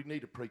 We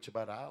need to preach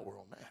about an hour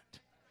on that.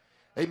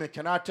 Amen.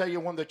 Can I tell you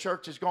when the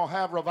church is going to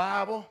have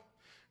revival?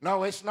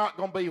 No, it's not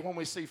going to be when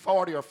we see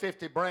 40 or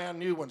 50 brand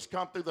new ones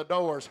come through the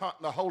doors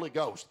hunting the Holy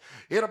Ghost.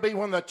 It'll be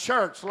when the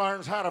church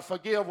learns how to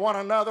forgive one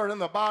another in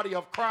the body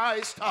of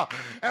Christ,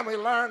 and we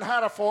learn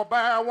how to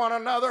forbear one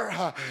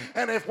another.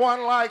 And if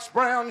one likes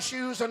brown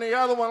shoes and the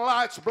other one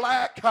likes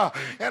black,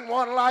 and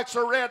one likes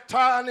a red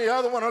tie and the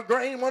other one a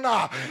green one,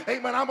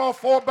 amen, I'm going to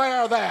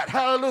forbear that.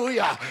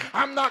 Hallelujah.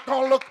 I'm not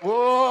going to look,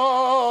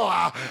 whoa,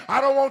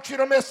 I don't want you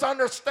to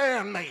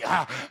misunderstand me.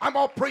 I'm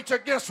going to preach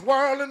against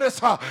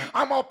worldliness.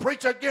 I'm going to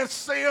preach against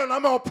sin.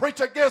 I'm going to preach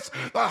against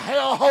the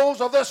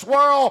hellholes of this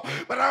world.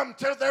 But I'm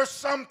telling you, there's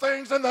some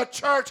things in the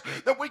church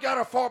that we got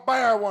to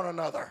forbear one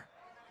another.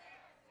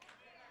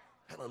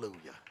 Hallelujah.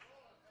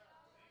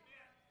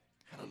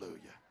 Hallelujah.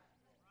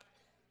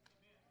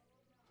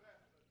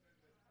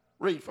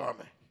 Read for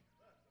me.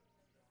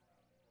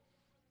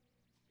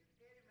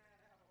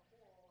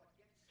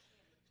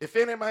 If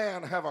any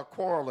man have a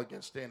quarrel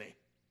against any.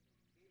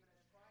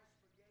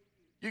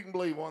 You can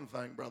believe one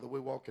thing, brother. We're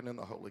walking in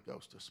the Holy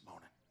Ghost this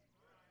morning.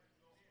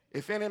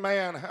 If any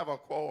man have a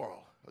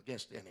quarrel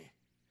against any,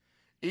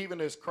 even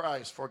as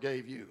Christ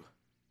forgave you.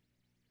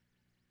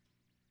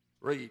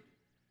 Read.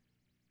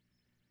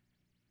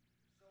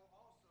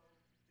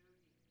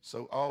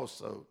 So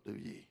also do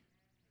ye.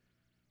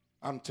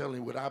 I'm telling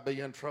you, would I be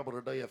in trouble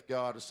today if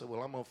God had said,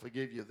 well, I'm going to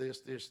forgive you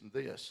this, this, and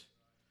this.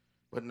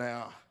 But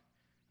now,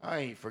 I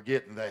ain't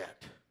forgetting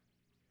that.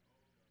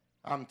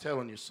 I'm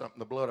telling you something.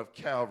 The blood of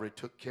Calvary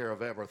took care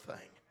of everything.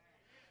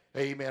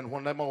 Amen.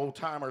 When them old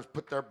timers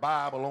put their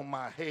Bible on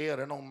my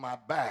head and on my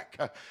back,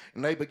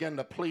 and they began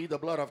to plead the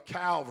blood of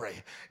Calvary,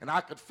 and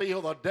I could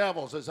feel the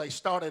devils as they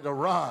started to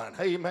run.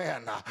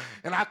 Amen.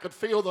 And I could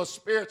feel the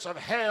spirits of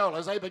hell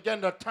as they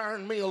began to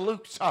turn me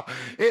loose.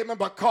 Amen.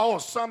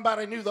 Because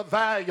somebody knew the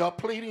value of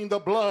pleading the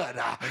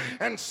blood,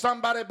 and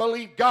somebody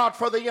believed God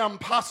for the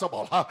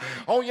impossible.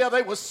 Oh yeah,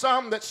 there was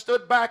some that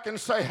stood back and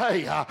say,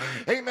 hey,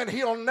 amen,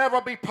 he'll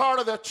never be part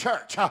of the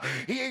church.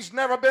 He's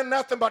never been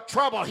nothing but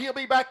trouble. He'll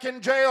be back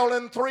in jail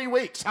in 3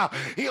 weeks.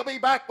 He'll be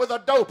back with the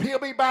dope. He'll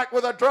be back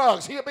with the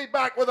drugs. He'll be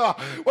back with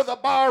the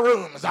bar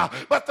rooms.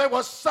 But there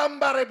was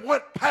somebody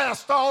went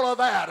past all of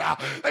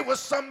that. There was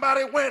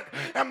somebody went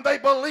and they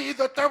believed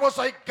that there was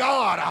a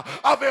God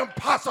of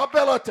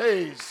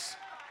impossibilities.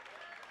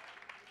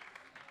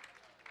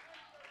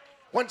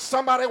 When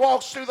somebody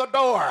walks through the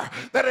door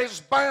that is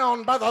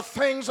bound by the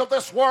things of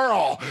this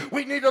world,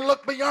 we need to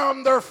look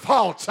beyond their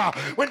faults.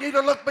 We need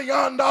to look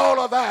beyond all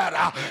of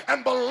that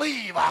and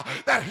believe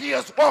that he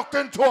has walked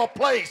into a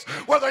place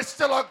where there's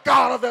still a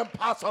God of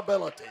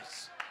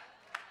impossibilities.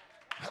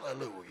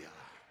 Hallelujah.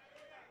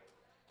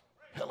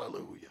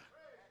 Hallelujah.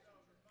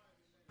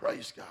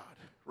 Praise God.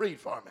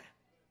 Read for me.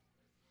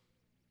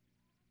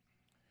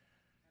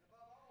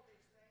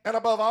 And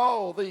above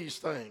all these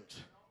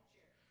things,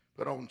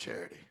 put on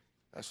charity.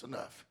 That's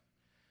enough.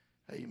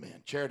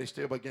 Amen. Charity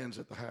still begins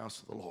at the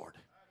house of the Lord.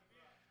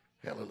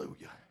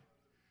 Hallelujah.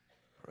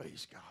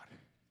 Praise God.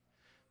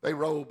 They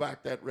rolled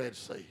back that Red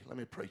Sea. Let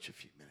me preach a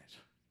few minutes.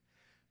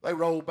 They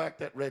rolled back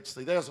that Red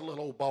Sea. There's a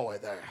little old boy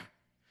there.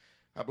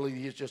 I believe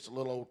he's just a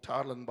little old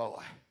toddling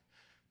boy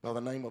by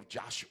the name of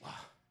Joshua.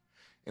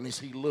 And as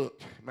he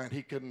looked, man,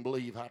 he couldn't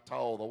believe how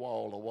tall the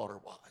wall of water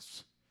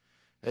was.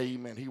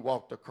 Amen. He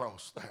walked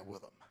across there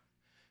with them.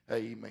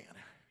 Amen.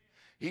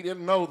 He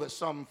didn't know that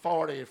some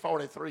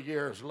 43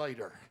 years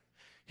later,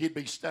 he'd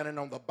be standing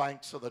on the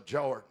banks of the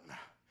Jordan.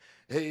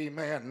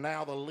 Amen.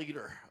 Now the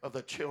leader of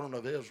the children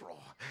of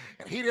Israel.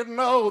 And he didn't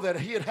know that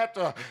he'd have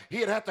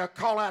to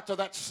call out to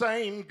that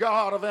same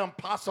God of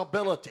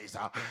impossibilities.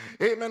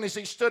 Amen. As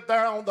he stood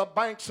there on the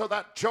banks of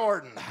that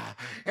Jordan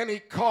and he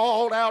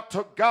called out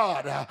to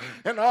God,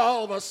 and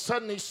all of a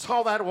sudden he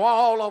saw that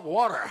wall of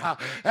water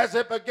as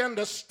it began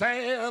to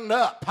stand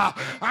up.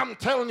 I'm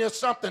telling you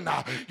something.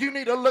 You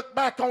need to look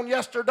back on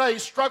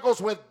yesterday's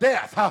struggles with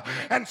death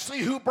and see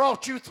who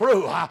brought you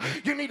through.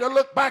 You need to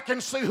look back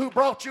and see who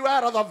brought you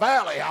out of the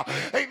valley.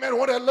 Amen.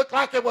 When it looked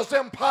like it was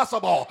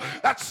impossible,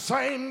 that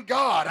same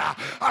God,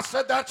 I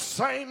said that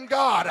same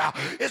God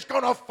is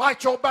going to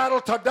fight your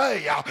battle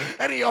today,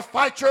 and he'll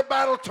fight your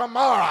battle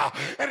tomorrow,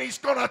 and he's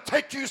going to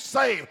take you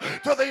safe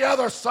to the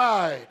other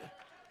side.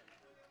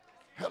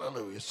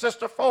 Hallelujah.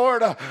 Sister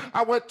Ford,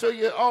 I went to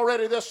you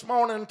already this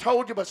morning and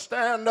told you, but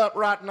stand up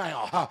right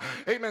now.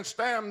 Amen.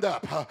 Stand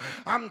up.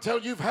 I'm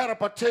telling you, you've had a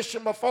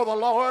petition before the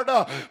Lord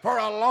for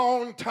a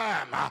long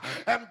time.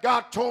 And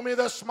God told me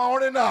this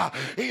morning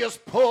he has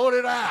pulled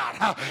it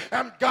out.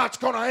 And God's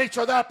going to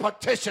answer that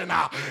petition.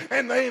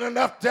 And there ain't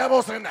enough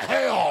devils in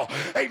hell,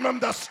 amen,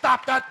 to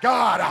stop that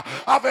God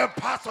of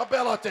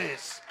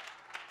impossibilities.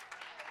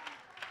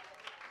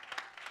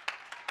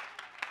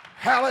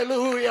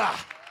 Hallelujah.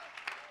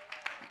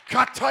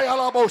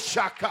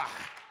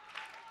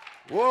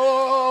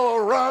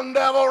 Whoa, run,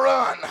 devil,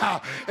 run.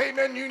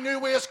 Amen. You knew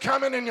we was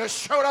coming and you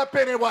showed up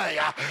anyway.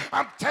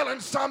 I'm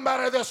telling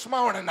somebody this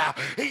morning,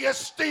 he is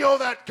still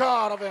that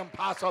God of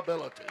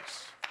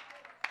impossibilities.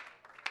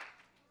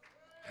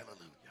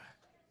 Hallelujah.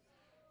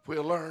 If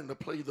we'll learn to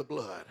plead the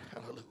blood,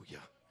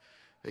 hallelujah.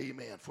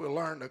 Amen. If we'll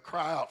learn to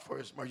cry out for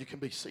his mercy, you can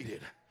be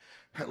seated.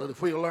 Hallelujah.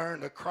 If we learn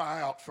to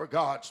cry out for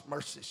God's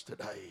mercies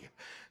today.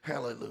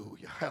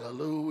 Hallelujah.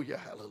 Hallelujah.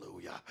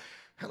 Hallelujah.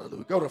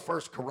 Hallelujah. Go to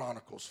 1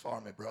 Chronicles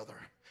for me, brother.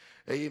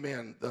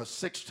 Amen. The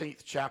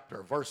 16th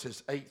chapter,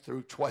 verses 8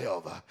 through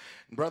 12.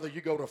 Brother,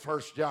 you go to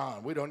 1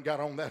 John. We done got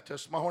on that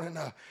this morning.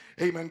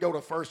 Amen. Go to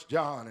 1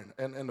 John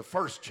and in the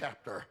first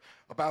chapter,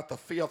 about the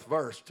 5th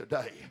verse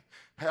today.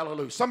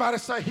 Hallelujah. Somebody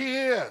say, he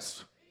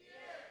is.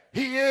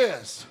 He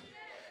is.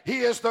 He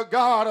is the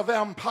God of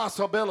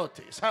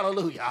impossibilities.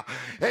 Hallelujah.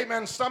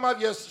 Amen. Some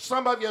of you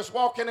is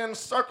walking in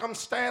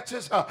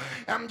circumstances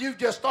and you've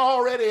just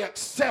already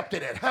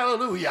accepted it.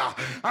 Hallelujah.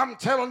 I'm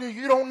telling you,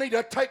 you don't need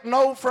to take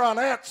no for an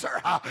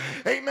answer.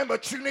 Amen.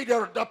 But you need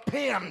to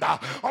depend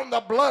on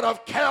the blood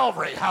of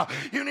Calvary.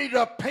 You need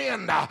to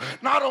depend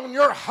not on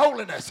your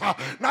holiness,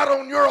 not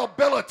on your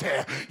ability.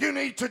 You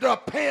need to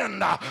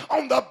depend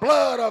on the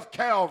blood of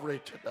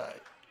Calvary today.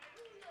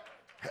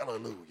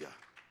 Hallelujah.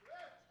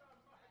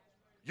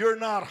 You're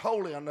not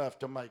holy enough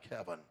to make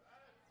heaven.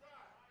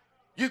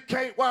 You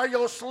can't wear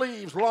your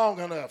sleeves long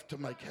enough to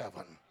make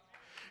heaven.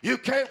 You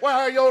can't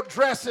wear your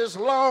dresses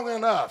long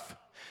enough,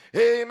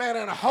 amen,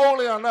 and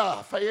holy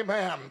enough,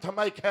 amen, to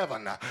make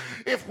heaven.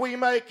 If we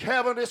make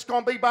heaven, it's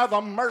going to be by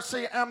the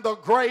mercy and the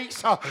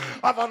grace of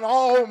an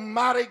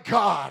almighty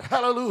God.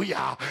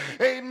 Hallelujah.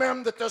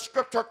 Amen, that the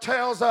scripture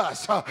tells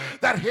us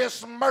that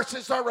his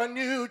mercies are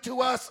renewed to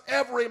us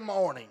every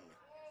morning.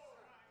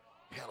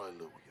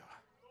 Hallelujah.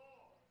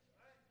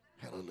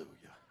 Hallelujah.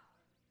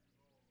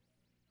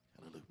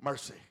 Hallelujah.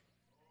 Mercy.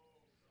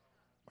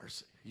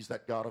 Mercy. He's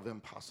that God of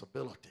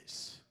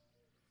impossibilities.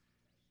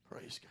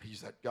 Praise God.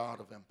 He's that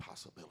God of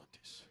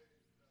impossibilities.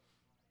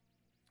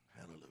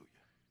 Hallelujah.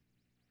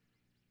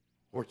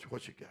 What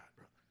you got,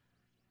 brother?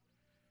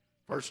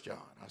 1 John.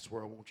 That's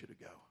where I want you to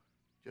go.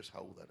 Just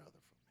hold that other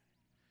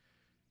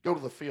for a minute. Go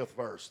to the 5th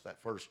verse,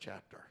 that first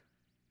chapter.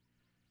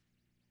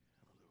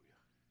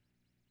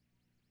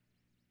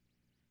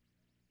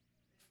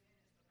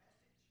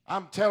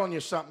 I'm telling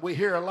you something. We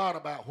hear a lot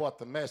about what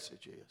the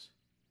message is.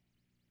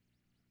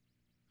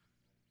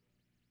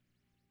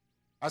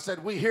 I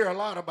said we hear a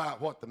lot about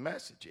what the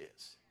message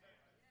is.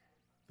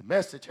 The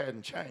message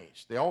hadn't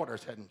changed. The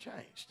orders hadn't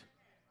changed.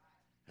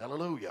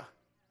 Hallelujah.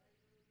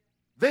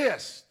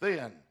 This,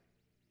 then,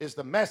 is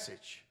the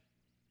message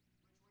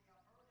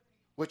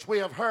which we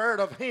have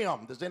heard of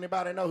him. Does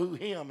anybody know who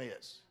him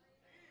is?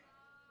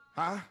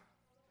 Huh?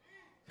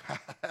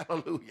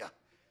 Hallelujah.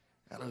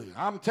 Hallelujah.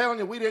 I'm telling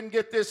you, we didn't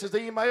get this as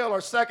email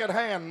or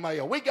secondhand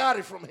mail. We got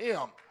it from him.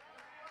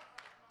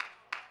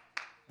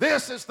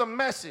 This is the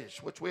message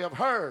which we have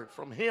heard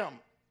from him.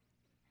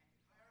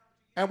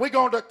 And we're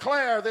going to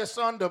declare this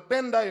unto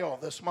Bendale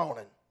this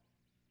morning.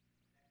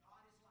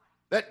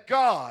 That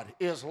God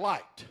is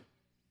light.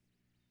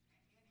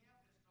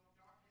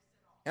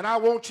 And I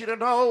want you to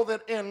know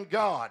that in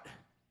God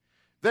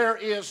there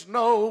is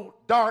no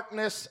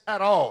darkness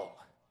at all.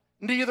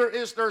 Neither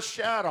is there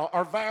shadow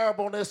or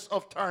variableness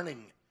of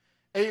turning.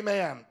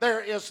 Amen. There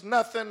is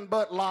nothing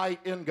but light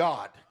in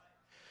God.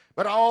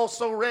 But I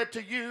also read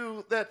to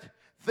you that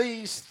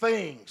these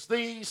things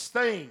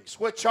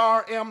which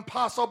are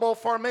impossible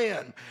for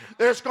men,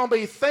 there's going to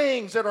be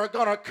things that are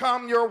going to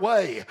come your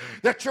way,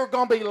 that you're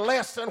going to be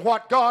less than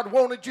what God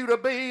wanted you to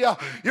be.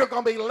 You're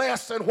going to be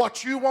less than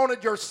what you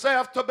wanted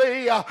yourself to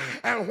be.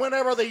 And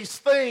whenever these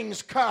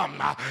things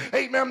come,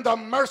 amen, the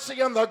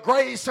mercy and the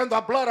grace and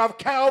the blood of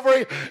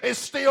Calvary is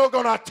still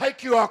going to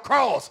take you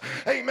across.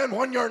 Amen.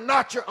 When you're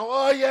not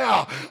oh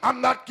yeah,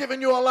 I'm not giving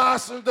you a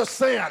license to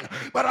sin,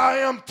 but I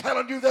am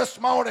telling you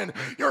this morning,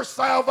 your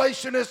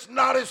salvation is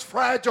not as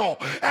fragile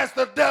as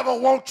the devil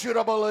wants you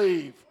to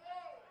believe.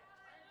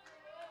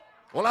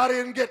 Well, I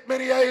didn't get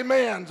many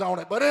amens on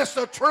it, but it's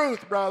the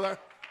truth, brother.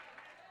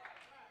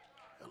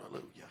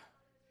 Hallelujah.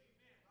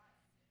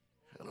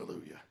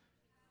 Hallelujah.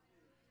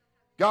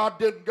 God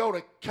didn't go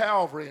to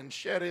Calvary and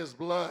shed his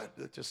blood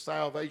that your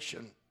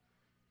salvation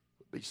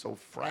would be so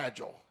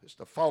fragile as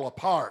to fall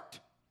apart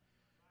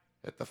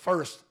at the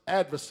first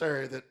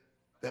adversary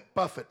that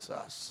buffets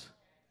us.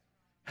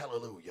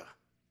 Hallelujah.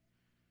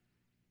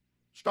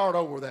 Start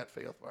over that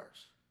 5th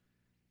verse.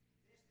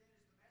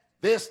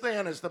 This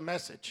then is the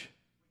message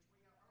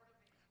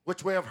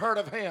which we have heard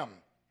of him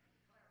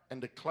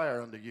and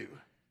declare unto you.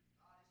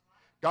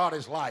 God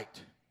is light,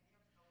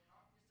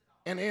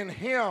 and in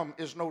him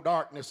is no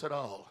darkness at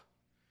all.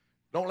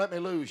 Don't let me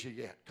lose you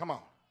yet. Come on.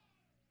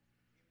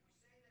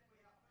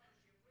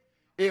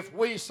 If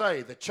we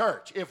say, the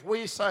church, if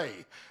we say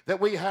that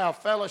we have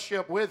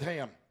fellowship with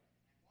him,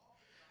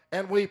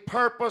 and we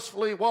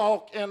purposefully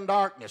walk in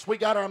darkness. We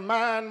got our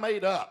mind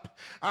made up.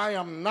 I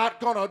am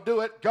not going to do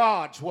it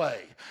God's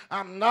way.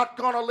 I'm not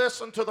going to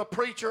listen to the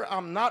preacher.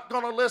 I'm not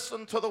going to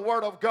listen to the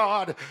word of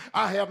God.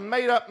 I have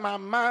made up my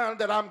mind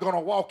that I'm going to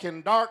walk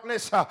in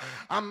darkness.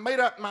 I've made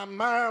up my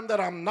mind that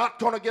I'm not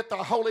going to get the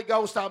Holy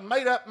Ghost. I've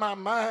made up my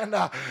mind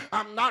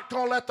I'm not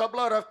going to let the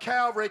blood of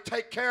Calvary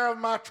take care of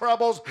my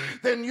troubles.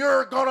 Then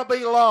you're going to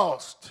be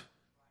lost.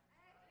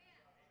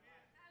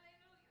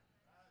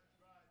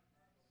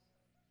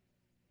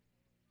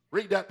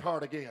 Read that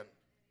part again.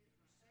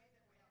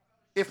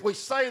 If we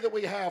say that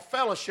we have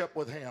fellowship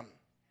with him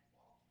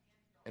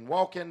and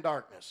walk in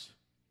darkness,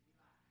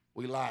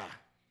 we lie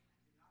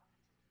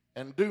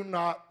and do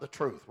not the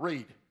truth.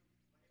 Read.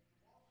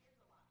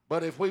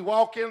 But if we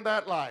walk in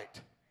that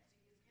light,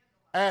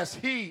 as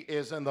he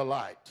is in the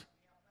light,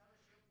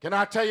 Can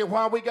I tell you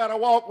why we got to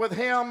walk with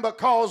him?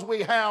 Because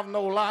we have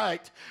no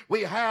light.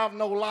 We have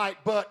no light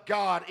but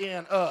God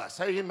in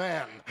us.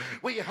 Amen.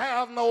 We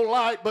have no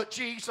light but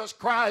Jesus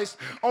Christ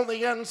on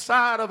the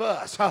inside of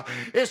us.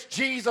 It's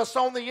Jesus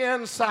on the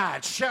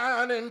inside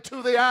shining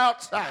to the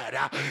outside.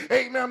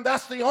 Amen.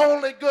 That's the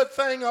only good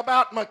thing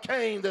about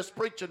McCain that's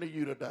preaching to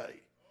you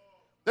today.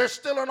 There's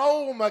still an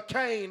old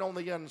McCain on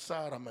the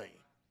inside of me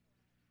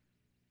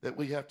that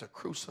we have to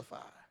crucify.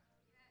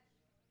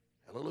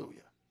 Hallelujah.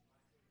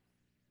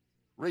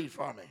 Read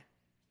for me.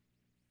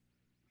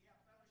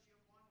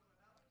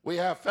 We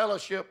have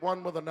fellowship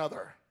one with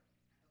another.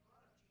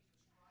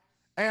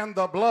 And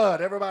the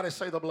blood, everybody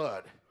say the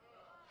blood.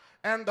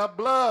 And the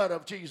blood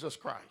of Jesus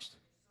Christ,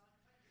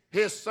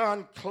 his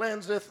Son,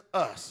 cleanseth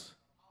us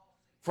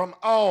from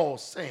all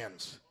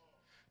sins.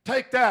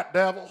 Take that,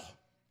 devil.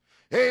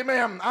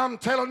 Amen. I'm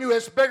telling you,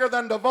 it's bigger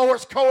than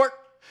divorce court.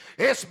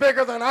 It's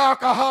bigger than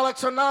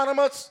Alcoholics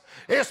Anonymous.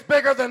 It's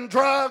bigger than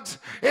drugs.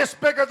 It's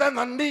bigger than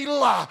the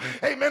needle.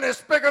 Amen.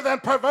 It's bigger than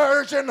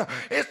perversion.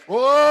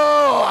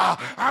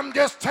 I'm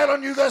just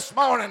telling you this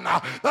morning,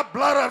 the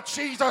blood of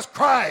Jesus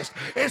Christ,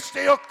 it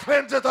still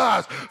cleanses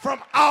us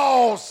from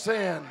all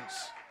sins.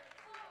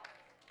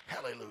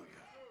 Hallelujah.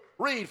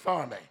 Read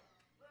for me.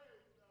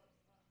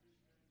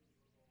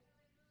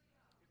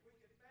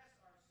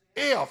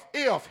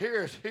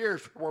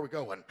 Here's where we're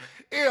going.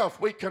 If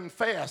we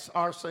confess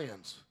our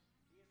sins,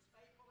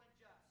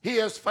 he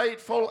is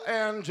faithful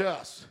and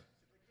just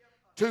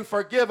to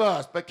forgive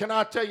us. But can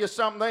I tell you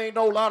something? There ain't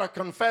no lot of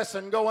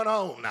confessing going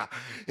on.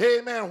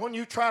 Amen. When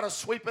you try to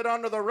sweep it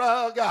under the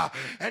rug,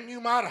 and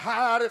you might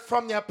hide it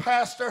from your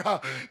pastor,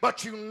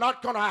 but you're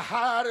not going to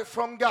hide it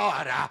from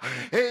God.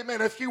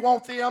 Amen. If you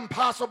want the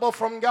impossible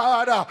from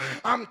God,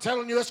 I'm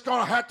telling you, it's going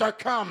to have to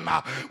come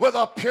with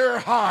a pure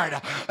heart,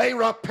 a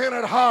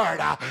repentant heart.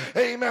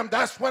 Amen.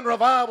 That's when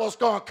revival's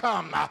going to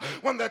come.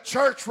 When the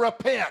church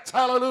repents.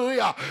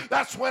 Hallelujah.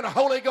 That's when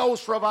Holy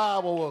Ghost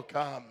revival will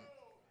come.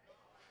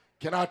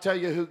 Can I tell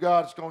you who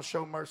God's going to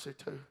show mercy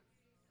to?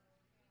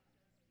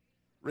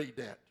 Read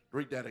that.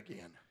 Read that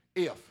again.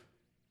 If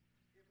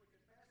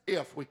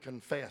we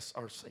confess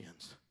our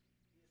sins,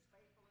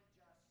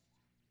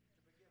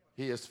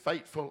 he is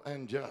faithful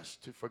and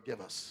just to forgive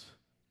us.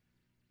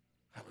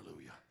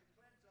 Hallelujah.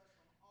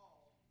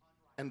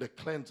 And to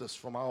cleanse us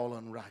from all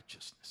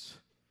unrighteousness.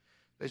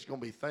 There's going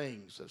to be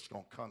things that's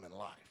going to come in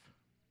life.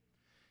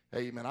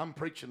 Amen. I'm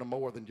preaching to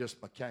more than just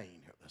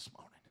McCain here this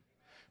morning.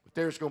 But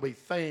there's going to be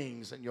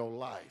things in your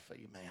life,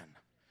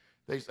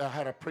 amen. I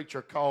had a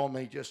preacher call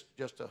me just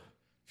a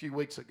few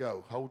weeks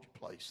ago. Hold your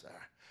place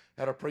there.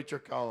 Had a preacher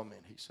call me,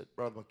 and he said,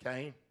 Brother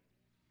McCain,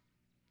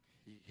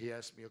 he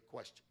asked me a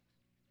question.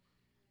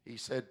 He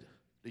said,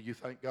 do you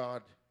think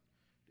God's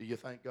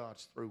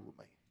through with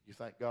me? You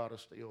think God will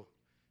still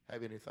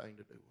have anything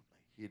to do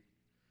with me?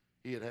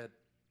 He had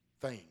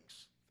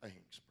things, brother,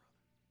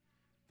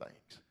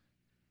 things.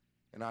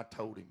 And I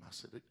told him, I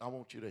said, I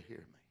want you to hear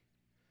me.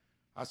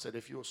 I said,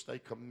 if you'll stay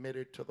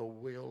committed to the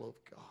will of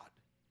God,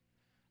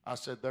 I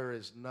said, there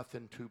is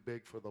nothing too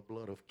big for the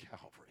blood of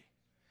Calvary.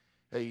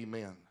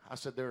 Amen. I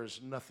said, there is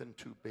nothing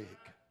too big.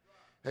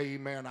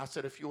 Amen. I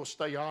said, if you'll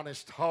stay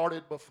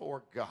honest-hearted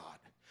before God,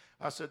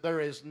 I said, there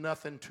is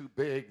nothing too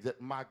big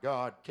that my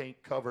God can't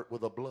cover it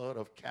with the blood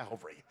of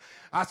Calvary.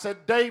 I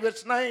said,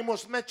 David's name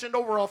was mentioned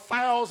over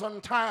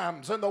 1,000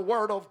 times in the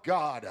Word of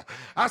God.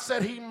 I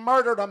said, he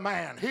murdered a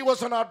man. He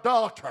was an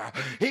adulterer.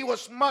 He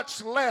was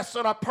much less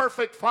than a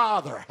perfect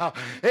father.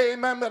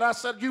 Amen. But I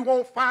said, you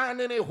won't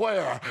find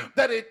anywhere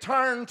that he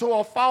turned to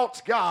a false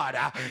God.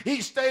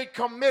 He stayed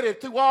committed.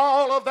 Through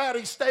all of that,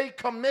 he stayed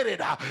committed.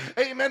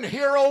 Amen.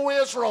 Hear, O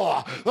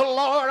Israel, the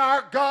Lord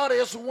our God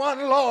is one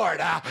Lord.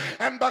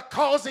 And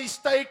because he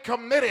stayed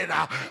committed,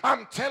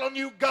 I'm telling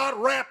you, God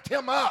wrapped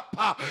him up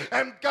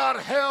and God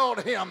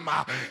held him.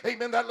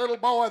 Amen. That little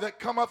boy that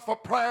come up for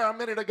prayer a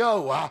minute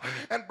ago,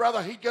 and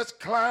brother, he just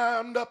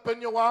climbed up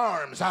in your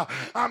arms.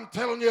 I'm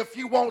telling you, if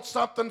you want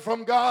something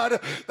from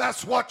God,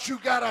 that's what you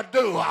got to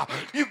do.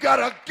 You got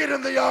to get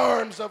in the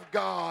arms of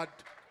God.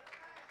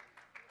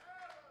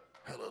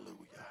 Hallelujah.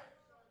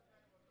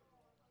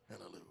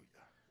 Hallelujah.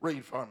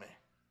 Read for me.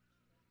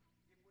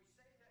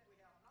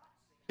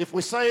 If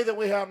we say that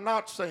we have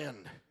not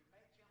sinned,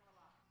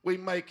 we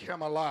make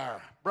him a liar.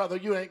 Brother,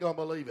 you ain't going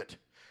to believe it.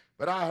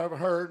 But I have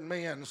heard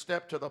men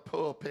step to the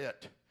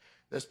pulpit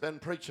that's been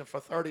preaching for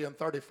 30 and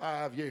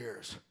 35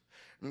 years.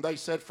 And they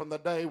said, from the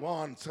day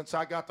one, since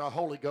I got the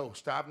Holy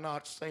Ghost, I've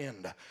not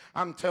sinned.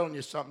 I'm telling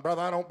you something,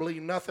 brother. I don't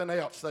believe nothing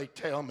else they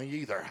tell me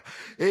either.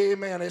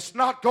 Amen. It's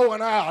not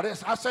going out.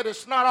 I said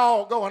it's not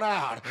all going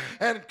out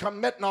and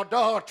committing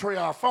adultery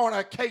or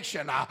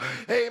fornication.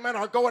 Amen.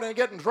 Or going and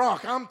getting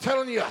drunk. I'm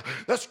telling you,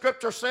 the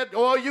scripture said,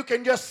 oh, you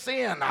can just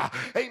sin.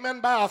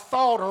 Amen. By a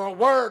thought or a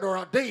word or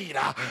a deed.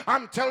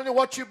 I'm telling you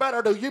what you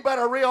better do. You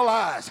better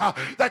realize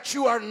that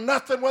you are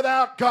nothing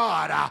without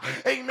God.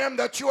 Amen.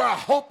 That you are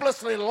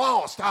hopelessly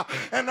lost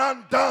and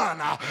undone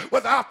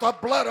without the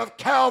blood of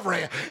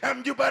Calvary,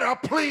 and you better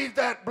plead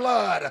that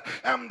blood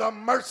and the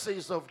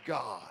mercies of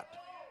God.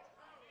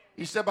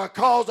 He said,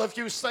 because if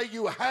you say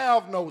you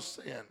have no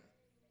sin,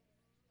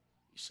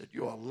 he said,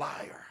 you're a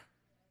liar.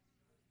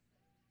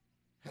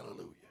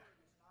 Hallelujah.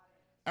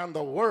 And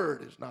the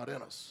word is not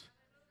in us.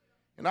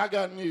 And I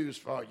got news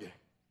for you.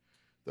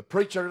 The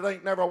preacher that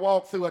ain't never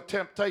walked through a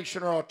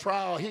temptation or a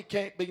trial, he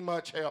can't be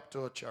much help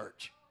to a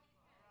church.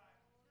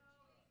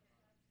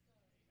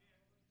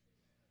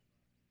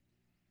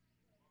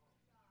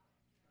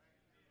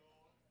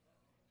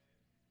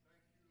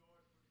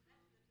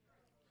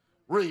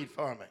 Read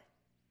for me.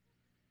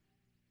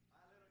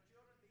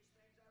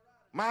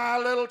 My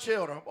little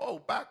children. Oh,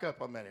 back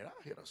up a minute.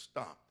 I hit a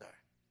stump there.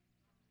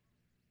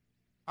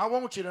 I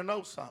want you to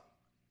know something.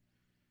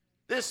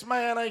 This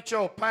man ain't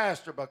your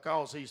pastor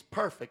because he's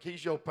perfect.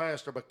 He's your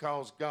pastor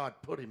because God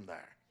put him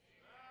there.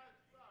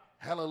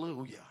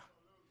 Hallelujah.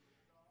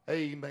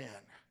 Amen.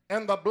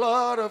 And the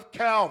blood of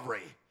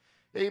Calvary.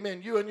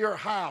 Amen. You and your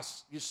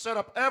house, you set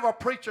up, every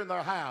preacher in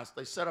their house,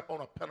 they set up on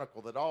a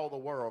pinnacle that all the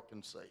world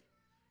can see.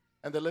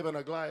 And they live in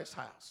a glass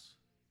house.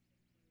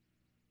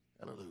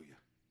 Hallelujah. Hallelujah.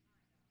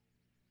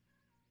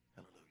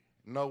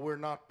 No, we're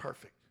not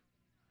perfect.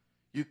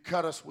 You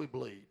cut us, we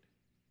bleed.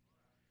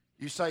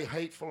 You say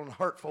hateful and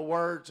hurtful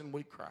words, and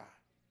we cry.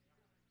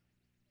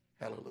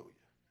 Hallelujah.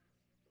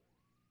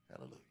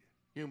 Hallelujah.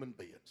 Human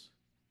beings.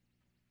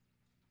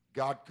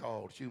 God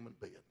called human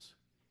beings.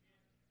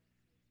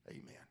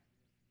 Amen.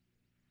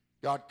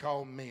 God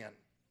called men.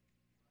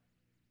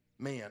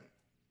 Men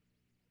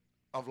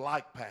of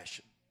like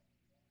passion.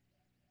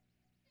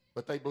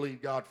 But they believe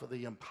God for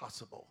the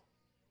impossible.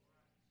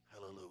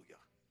 Hallelujah.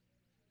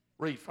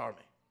 Read for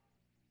me.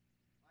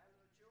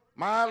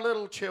 My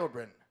little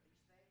children,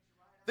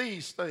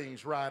 these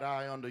things write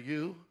I unto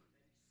you,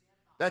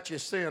 that you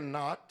sin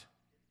not.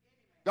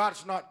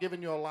 God's not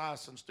giving you a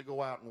license to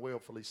go out and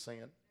willfully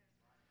sin.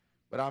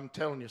 But I'm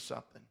telling you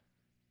something.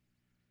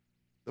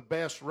 The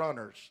best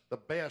runners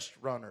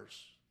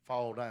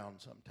fall down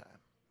sometime.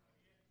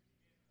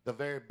 The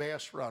very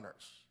best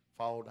runners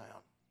fall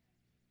down.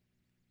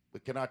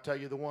 But can I tell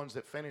you the ones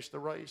that finish the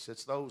race?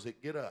 It's those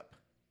that get up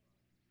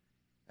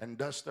and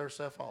dust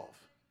themselves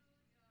off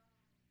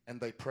and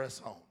they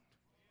press on.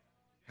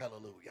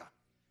 Hallelujah.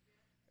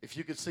 If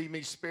you could see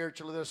me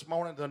spiritually this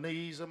morning, the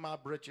knees of my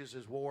britches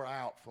is wore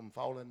out from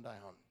falling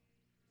down.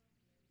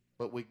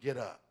 But we get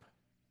up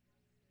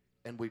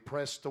and we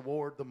press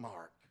toward the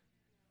mark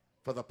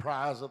for the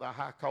prize of the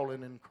high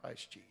calling in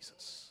Christ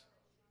Jesus.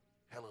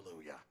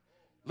 Hallelujah.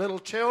 Little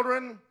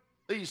children,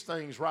 these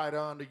things write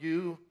unto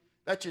you,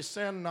 that you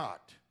sin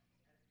not.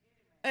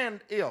 And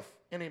if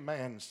any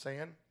man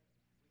sin,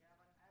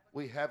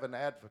 we have an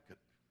advocate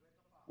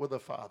with the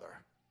Father,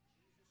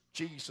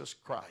 Jesus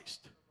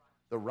Christ,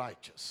 the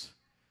righteous.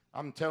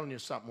 I'm telling you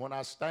something. When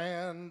I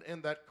stand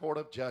in that court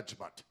of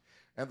judgment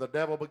and the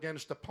devil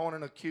begins to point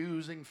an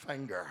accusing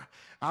finger,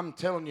 I'm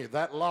telling you,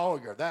 that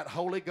lawyer, that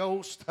Holy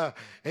Ghost,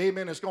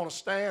 amen, is going to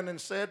stand and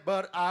said,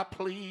 but I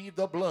plead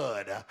the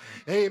blood.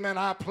 Amen,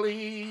 I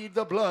plead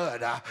the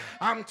blood.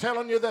 I'm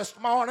telling you this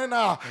morning,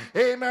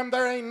 amen,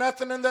 there ain't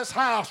nothing in this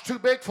house too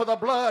big for the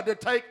blood to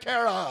take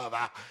care of.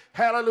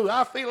 Hallelujah.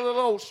 I feel a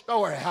little old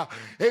story.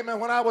 Amen,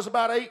 when I was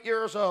about 8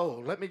 years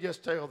old, let me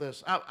just tell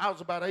this. I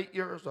was about 8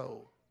 years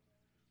old,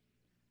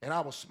 and I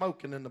was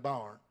smoking in the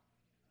barn.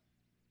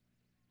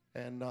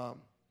 And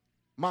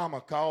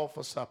Mama called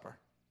for supper.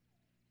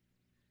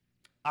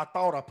 I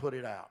thought I put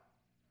it out.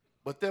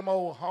 But them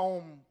old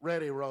home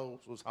ready rolls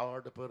was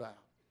hard to put out.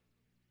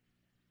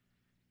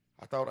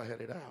 I thought I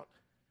had it out.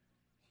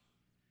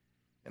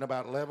 And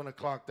about 11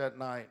 o'clock that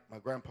night, my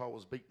grandpa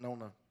was beating on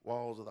the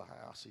walls of the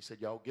house. He said,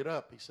 y'all get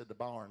up. He said, the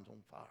barn's on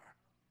fire.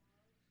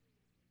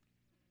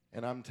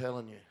 And I'm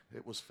telling you,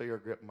 it was fear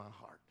gripping my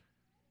heart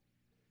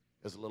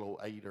as a little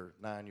 8 or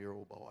 9 year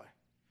old boy.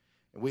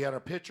 And we had a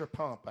pitcher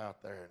pump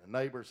out there, and the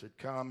neighbors had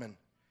come, and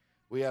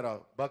we had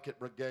a bucket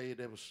brigade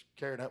that was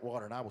carrying that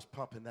water, and I was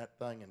pumping that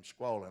thing and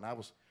squalling. I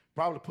was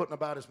probably putting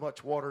about as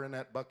much water in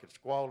that bucket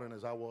squalling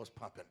as I was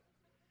pumping.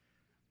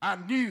 I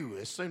knew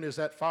as soon as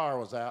that fire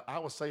was out, I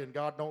was saying,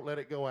 God, don't let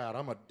it go out.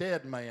 I'm a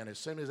dead man. As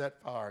soon as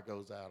that fire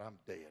goes out, I'm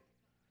dead.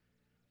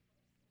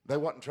 They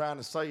wasn't trying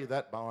to save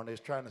that barn. They was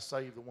trying to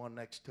save the one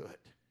next to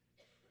it.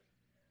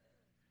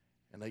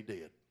 And they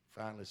did.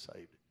 Finally saved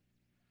it.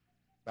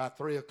 About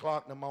 3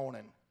 o'clock in the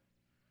morning,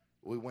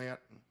 we went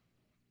and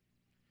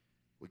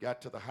we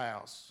got to the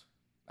house.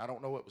 I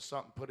don't know, it was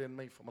something put in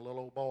me from a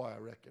little old boy, I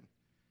reckon.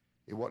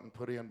 It wasn't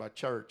put in by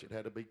church. It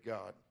had to be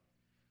God.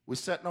 We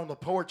sitting on the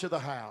porch of the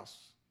house.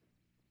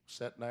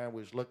 Sitting there,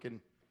 we was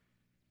looking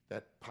at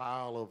that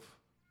pile of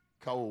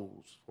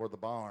coals where the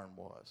barn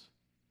was.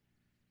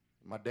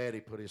 My daddy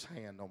put his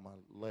hand on my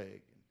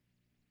leg.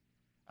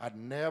 I'd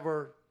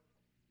never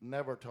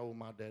told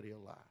my daddy a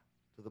lie.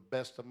 To the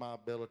best of my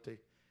ability,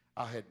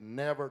 I had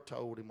never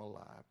told him a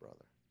lie,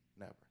 brother.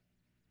 Never.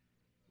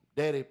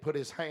 Daddy put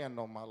his hand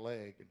on my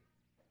leg, and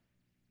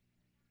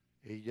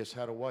he just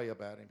had a way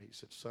about him. He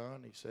said,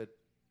 son, he said,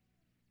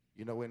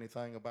 you know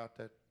anything about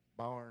that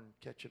barn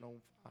catching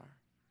on fire?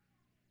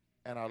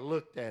 And I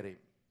looked at him,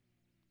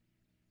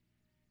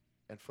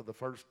 and for the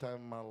first time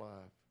in my life,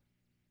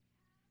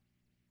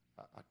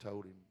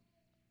 told him,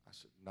 I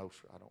said, no,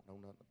 sir, I don't know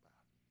nothing about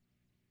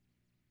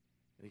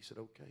it. And he said,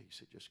 okay. He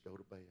said, just go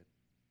to bed.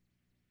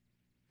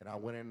 And I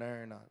went in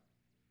there and I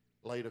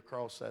laid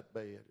across that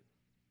bed.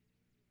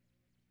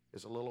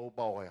 As a little old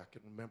boy, I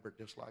can remember it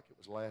just like it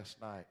was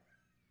last night.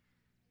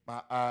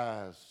 My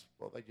eyes,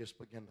 well, they just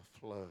began to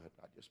flood.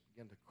 I just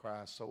began to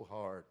cry so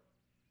hard.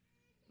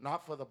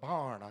 Not for the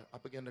barn. I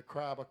began to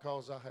cry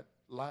because I had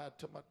lied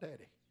to my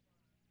daddy.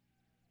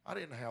 I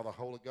didn't have the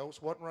Holy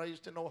Ghost. Wasn't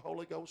raised in no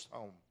Holy Ghost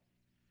home.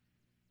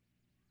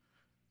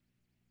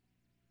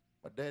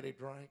 My daddy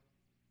drank.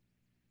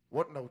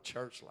 Wasn't no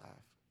church life.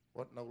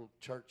 Wasn't no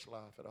church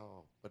life at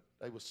all. But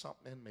there was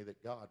something in me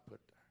that God put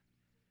there.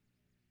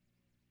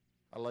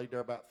 I laid there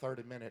about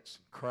 30 minutes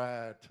and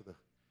cried till the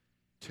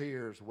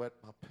tears wet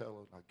my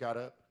pillow. And I got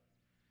up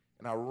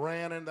and I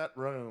ran in that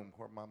room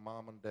where my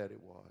mom and daddy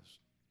was.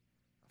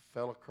 I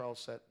fell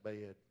across that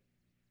bed.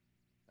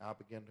 I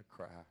began to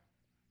cry.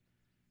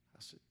 I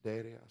said,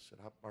 Daddy, I said,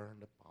 I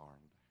burned the barn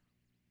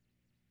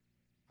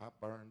down. I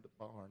burned the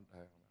barn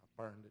down. I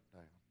burned it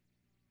down.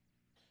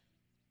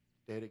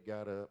 Daddy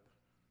got up.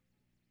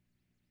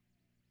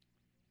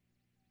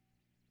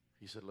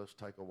 He said, let's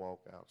take a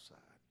walk outside.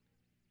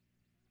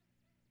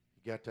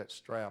 He got that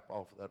strap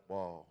off of that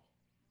wall.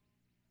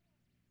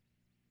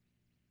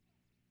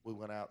 We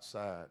went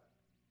outside.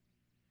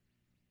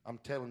 I'm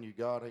telling you,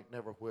 God ain't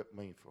never whipped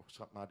me for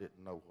something I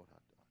didn't know what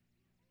I'd done.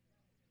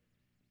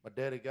 My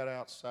daddy got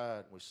outside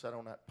and we sat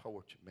on that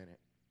porch a minute.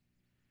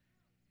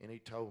 And he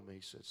told me,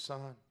 he said,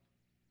 son,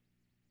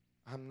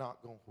 I'm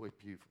not going to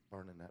whip you for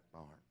burning that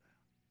barn down.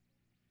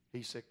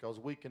 He said, because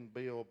we can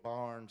build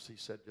barns. He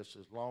said, just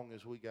as long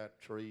as we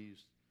got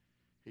trees,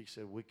 he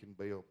said, we can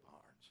build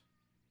barns.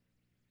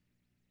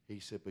 He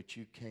said, but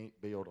you can't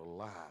build a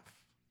life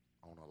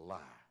on a lie.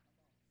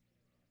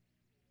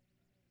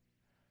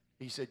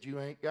 He said, you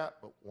ain't got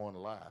but one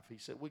life. He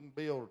said, we can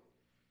build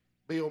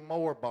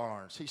more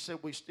barns. He said,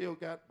 we still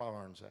got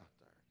barns out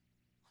there.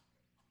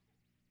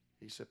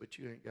 He said, but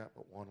you ain't got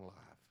but one life.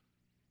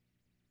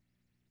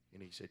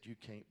 And he said, you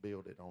can't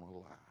build it on a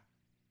lie.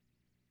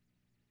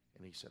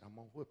 And he said, I'm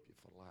going to whip you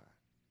for lying.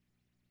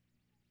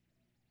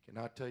 Can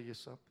I tell you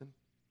something?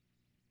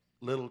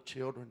 Little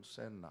children,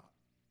 sin not.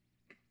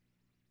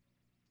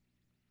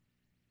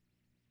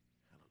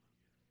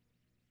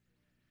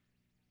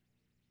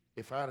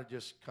 If I'd have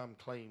just come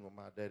clean with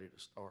my daddy to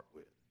start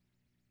with,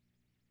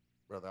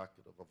 brother, I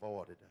could have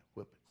avoided that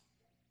whipping.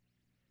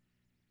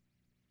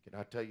 Can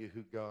I tell you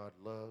who God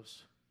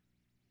loves?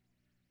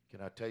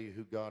 Can I tell you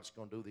who God's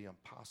going to do the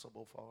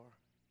impossible for?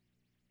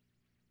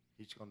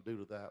 He's going to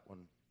do that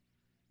one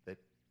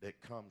that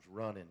comes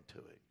running to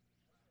him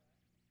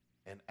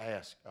and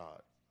ask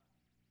God.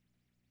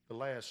 The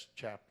last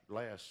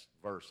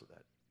verse of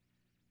that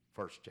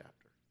first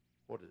chapter,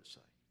 what did it say?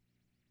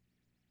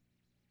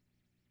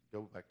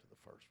 Go back to the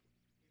first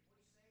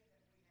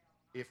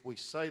one. If we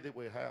say that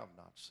we have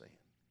not sinned,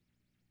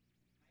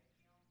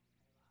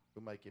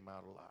 we make him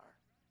out a liar.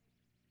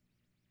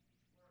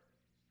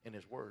 And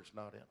his word's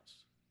not in us.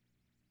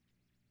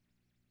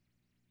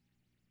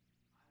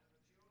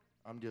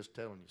 I'm just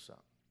telling you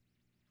something.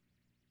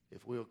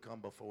 If we'll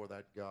come before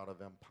that God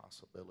of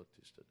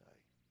impossibilities today,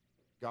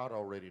 God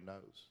already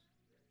knows.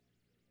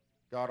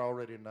 God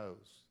already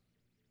knows.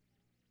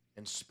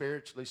 And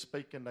spiritually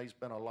speaking, there's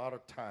been a lot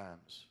of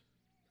times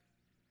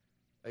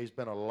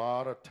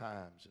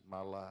in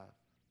my life,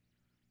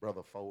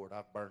 Brother Ford,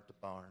 I've burnt the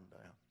barn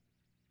down.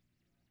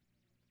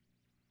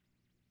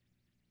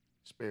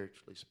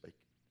 Spiritually speaking.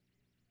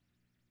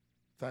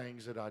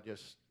 Things that I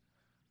just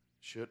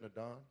shouldn't have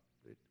done,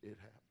 it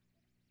happened.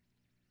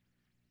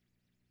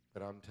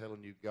 But I'm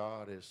telling you,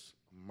 God is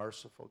a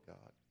merciful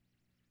God.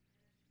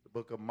 The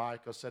book of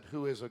Micah said,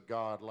 who is a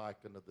God like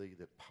unto thee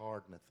that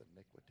pardoneth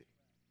iniquity,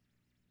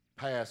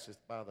 passeth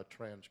by the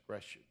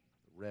transgression,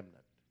 the remnant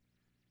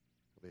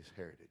of his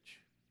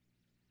heritage,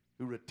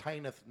 who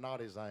retaineth not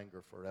his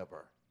anger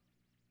forever,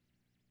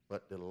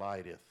 but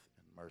delighteth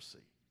in mercy.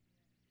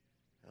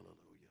 Hallelujah.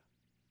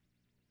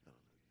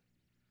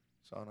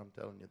 Hallelujah. Son, I'm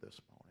telling you this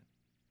morning,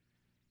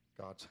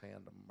 God's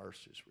hand of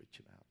mercy is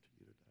reaching out to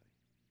you today.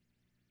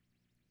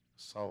 I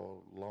saw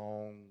a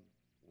long,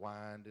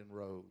 winding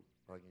road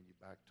bringing you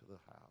back to the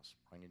house,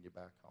 bringing you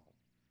back home.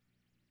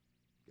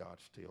 God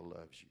still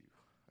loves you.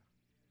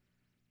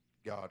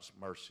 God's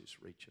mercy is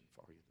reaching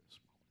for you this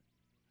morning.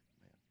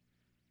 Amen.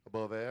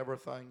 Above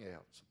everything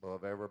else,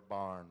 above every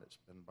barn that's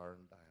been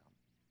burned down,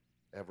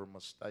 every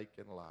mistake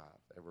in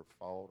life, every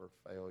fault or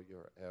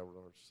failure, error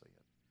or sin,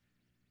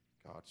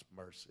 God's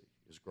mercy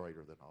is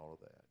greater than all of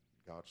that.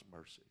 God's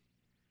mercy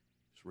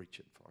is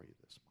reaching for you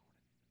this morning.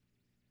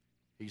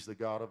 He's the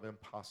God of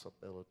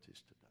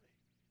impossibilities today.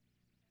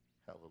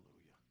 Hallelujah.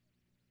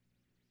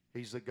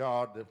 He's the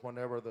God that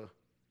whenever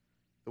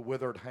the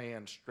withered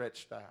hand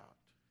stretched out,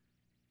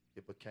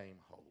 it became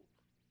whole.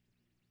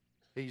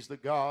 He's the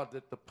God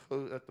that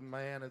the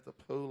man at the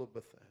pool of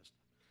Bethesda,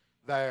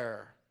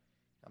 there,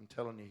 I'm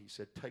telling you, he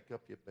said, take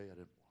up your bed and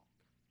walk.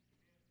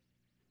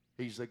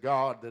 He's the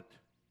God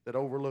that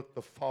overlooked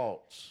the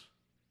faults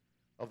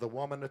of the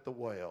woman at the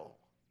well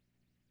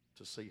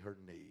to see her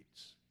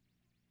needs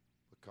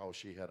because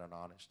she had an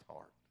honest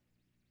heart.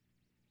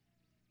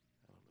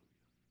 Hallelujah.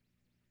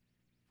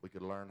 If we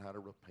could learn how to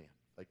repent.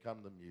 They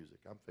come to music.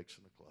 I'm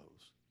fixing to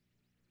close.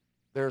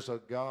 There's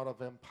a God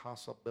of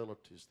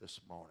impossibilities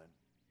this morning.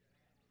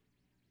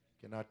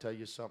 Can I tell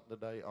you something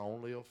today?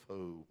 Only a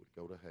fool would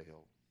go to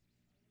hell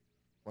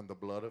when the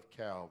blood of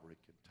Calvary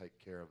can take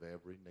care of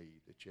every need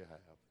that you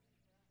have.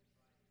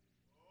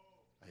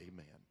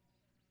 Amen.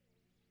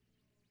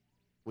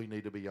 We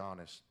need to be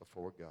honest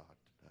before God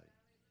today.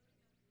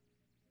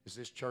 As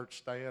this church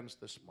stands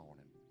this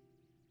morning,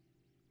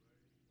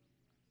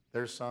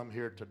 there's some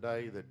here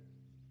today that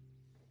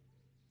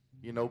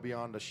you know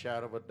beyond a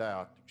shadow of a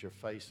doubt that you're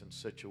facing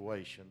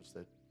situations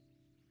that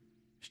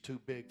it's too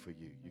big for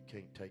you. You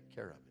can't take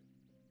care of it.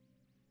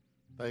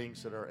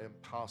 Things that are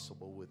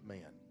impossible with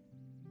men.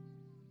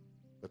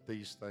 But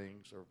these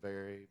things are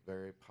very,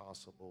 very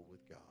possible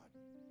with God.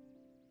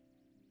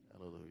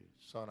 Hallelujah.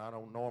 Son, I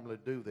don't normally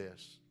do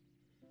this,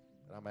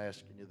 but I'm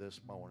asking you this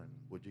morning,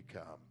 would you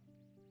come?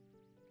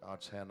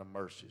 God's hand of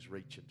mercy is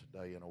reaching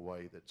today in a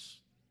way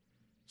that's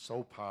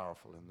so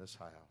powerful in this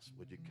house.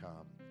 Would you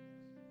come?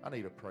 I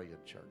need a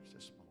praying church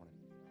this morning.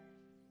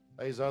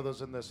 There's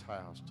others in this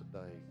house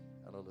today.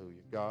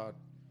 Hallelujah.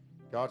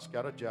 God's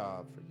got a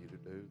job for you to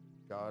do.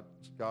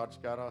 God's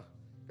got a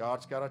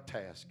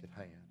task at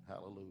hand.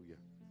 Hallelujah.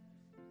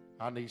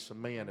 I need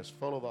some men that's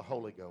full of the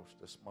Holy Ghost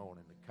this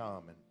morning to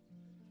come and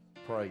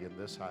pray in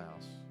this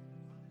house.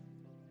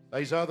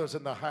 There's others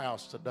in the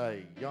house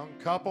today. Young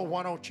couple,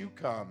 why don't you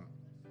come?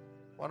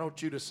 Why don't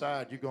you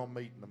decide you're going to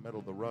meet in the middle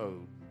of the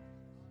road?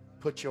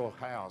 Put your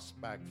house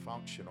back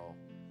functional.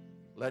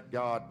 Let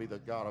God be the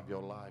God of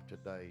your life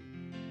today.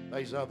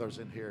 There's others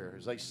in here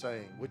as they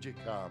sing, would you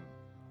come?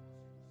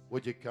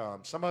 Would you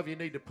come? Some of you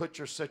need to put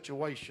your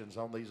situations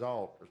on these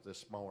altars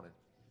this morning.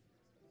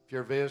 If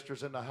you're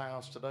visitors in the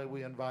house today,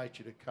 we invite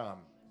you to come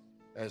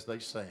as they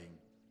sing.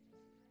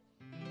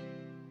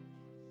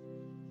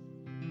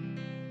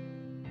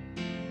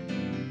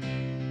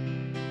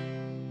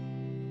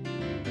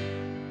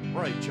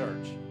 Pray,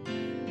 church.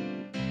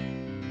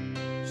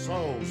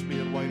 Souls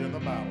being weighed in the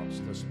balance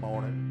this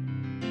morning.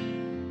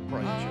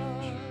 Pray,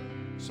 church.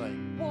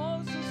 Sing.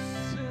 Was a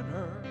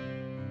sinner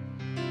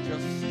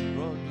just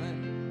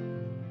struggling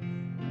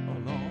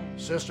alone.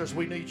 Sisters,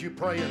 we need you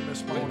praying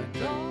this morning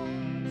too.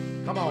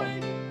 Come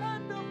on.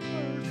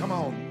 Come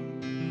on.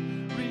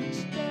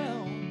 Reach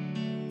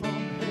down from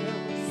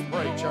heaven's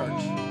Pray,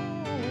 church.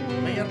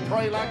 Men,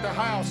 pray like the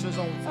house is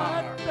on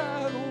fire.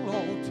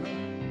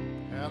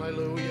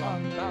 Hallelujah.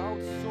 I'm out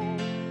so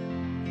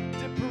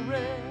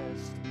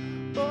depressed,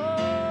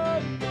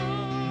 but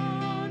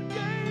God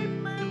gave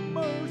me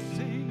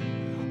mercy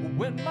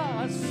when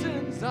my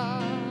sins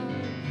I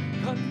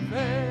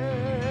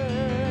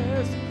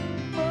confessed.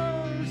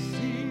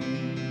 Mercy,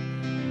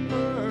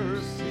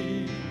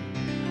 mercy,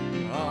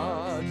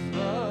 God's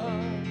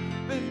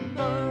love and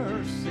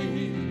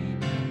mercy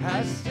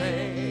has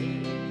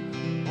saved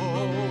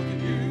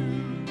both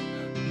you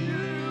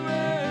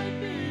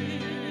and me.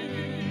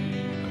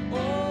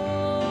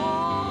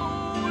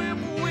 Oh, if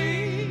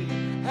we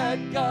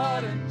had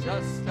God and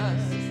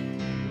justice,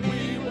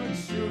 we would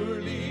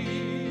surely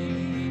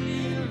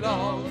be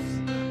lost.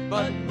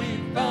 But we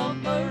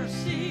found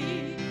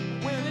mercy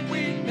when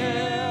we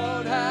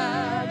knelt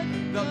at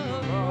the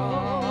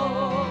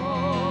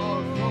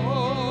cross.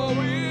 Oh,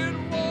 it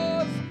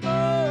was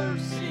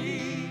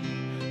mercy,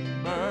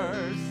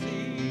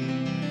 mercy,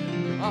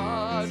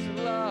 God's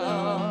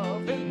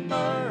love and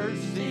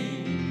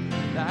mercy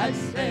that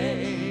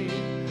saved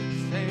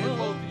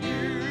both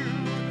you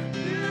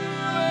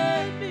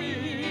and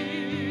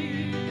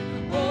me.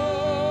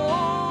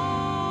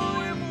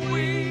 Oh, if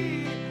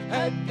we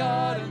had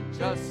God and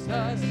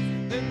justice,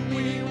 then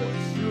we would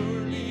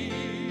surely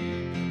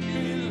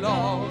be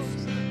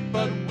lost.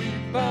 But we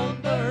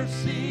found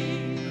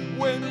mercy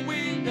when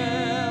we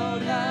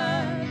knelt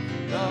at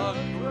the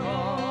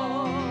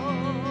cross.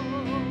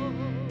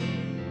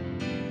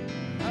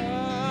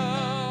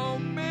 How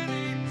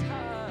many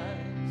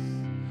times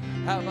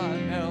have I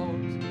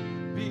knelt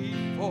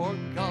before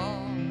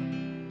God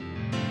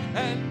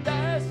and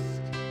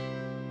asked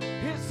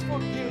His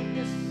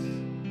forgiveness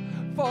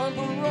for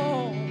the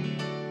wrong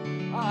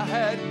I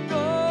had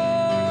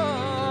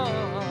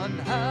done?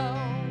 How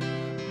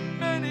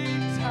many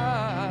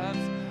times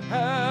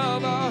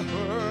have I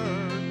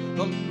heard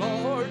the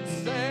Lord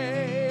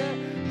say,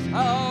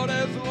 "Child,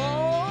 as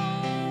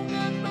long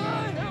as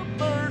I have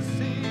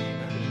mercy,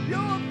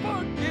 you're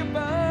forgiven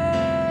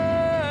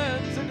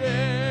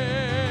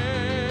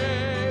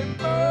today."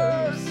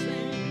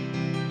 Mercy,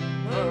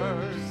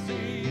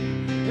 mercy,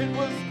 it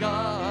was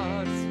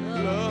God's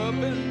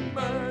love and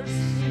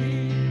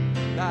mercy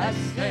that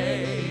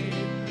saved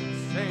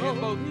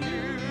both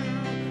you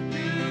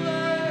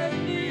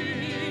and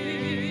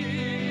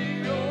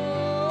me.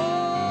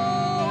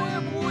 Oh,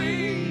 if we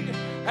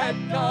had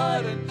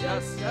God and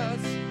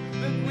justice,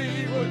 then we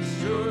would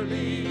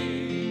surely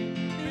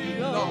be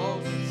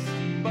lost.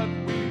 But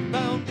we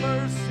found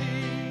mercy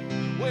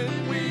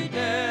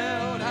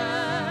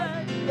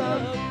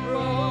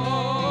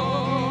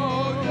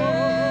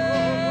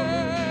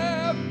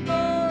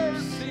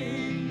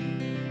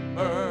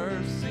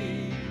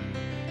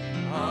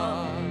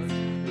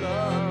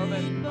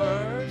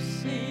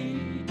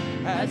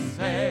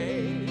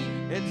say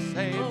it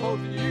saved both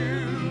you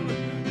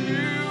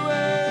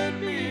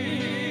and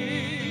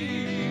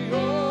me.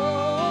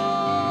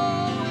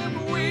 Oh, if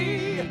we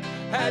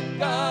had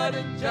God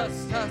and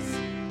justice,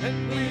 then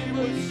we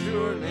would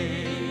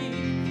surely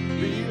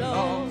be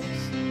lost.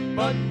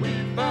 But we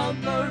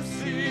found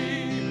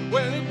mercy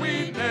when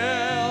we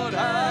knelt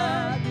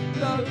at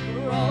the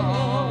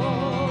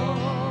cross.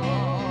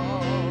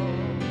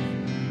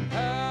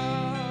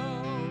 How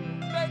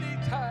many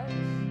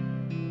times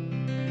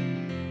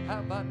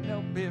have I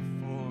knelt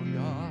before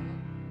God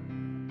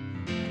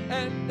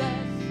and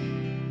asked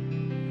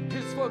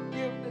His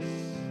forgiveness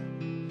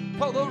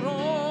for the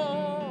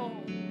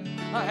wrong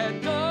I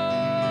had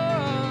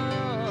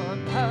done?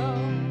 How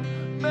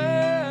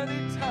many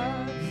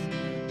times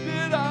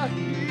did I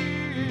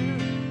hear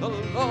the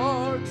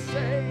Lord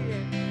say,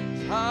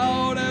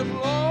 child, as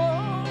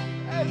long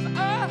as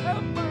I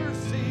have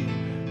mercy,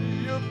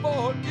 you're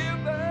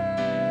forgiven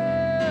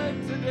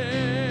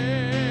today.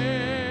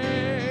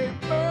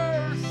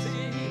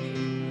 Mercy,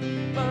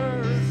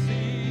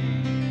 mercy,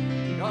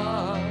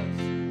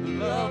 God's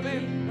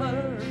loving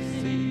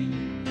mercy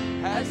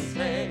has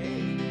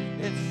saved,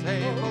 it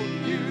saved both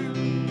you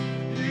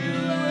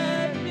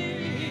and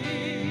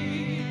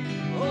me.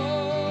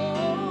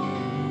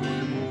 Oh,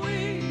 if we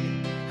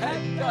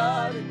had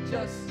God and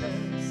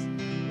justice,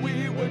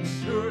 we would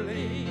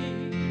surely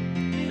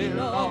be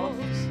lost.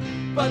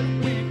 But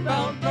we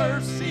found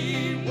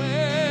mercy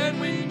when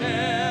we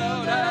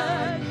knelt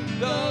at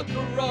the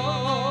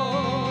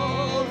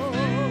cross.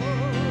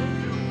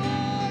 It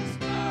was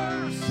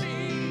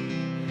mercy,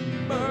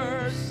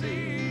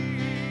 mercy,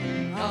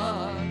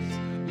 God's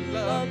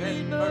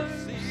loving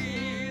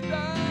mercy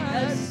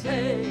that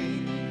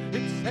saved,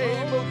 it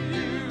saved both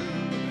you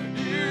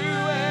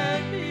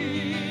and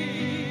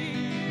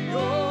me.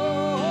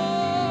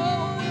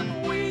 Oh, if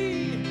we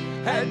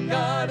had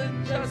God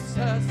and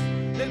justice,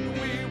 then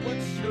we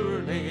would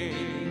surely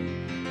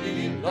be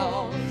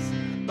lost.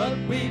 But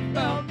we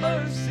found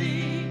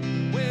mercy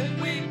when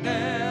we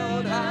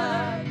knelt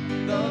at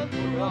the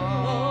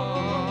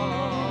cross.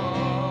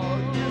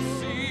 You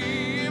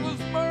see, it was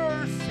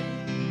mercy,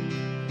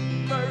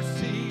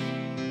 mercy.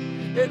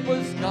 It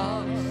was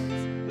God's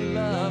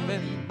love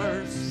and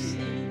mercy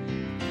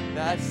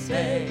that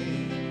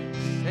saved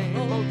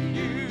both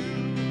you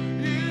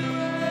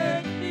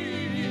and me.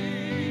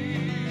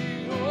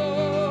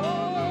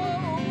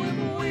 Oh, if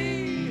we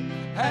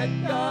had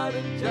God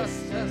and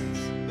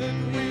justice, then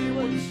we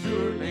would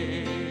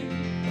surely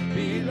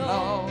be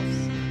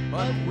lost.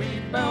 But we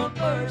found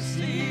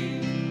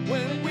mercy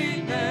when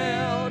we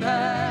knelt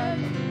at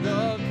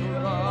the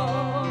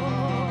cross.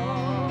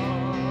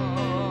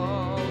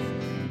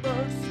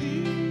 Mercy,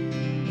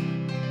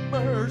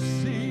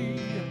 mercy,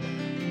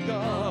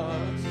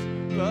 God's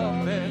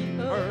love and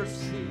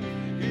mercy,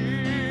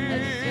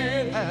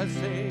 it has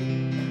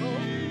saved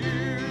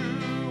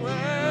you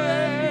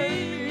and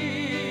me.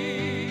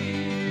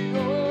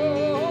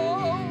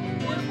 Oh,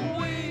 if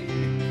we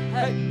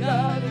had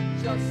God and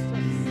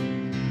justice,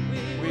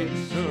 we'd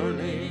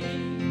surely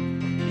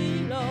be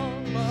lost.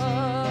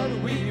 But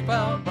we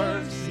found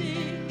mercy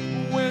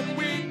when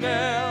we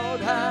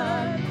knelt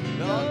at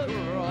the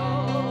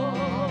cross.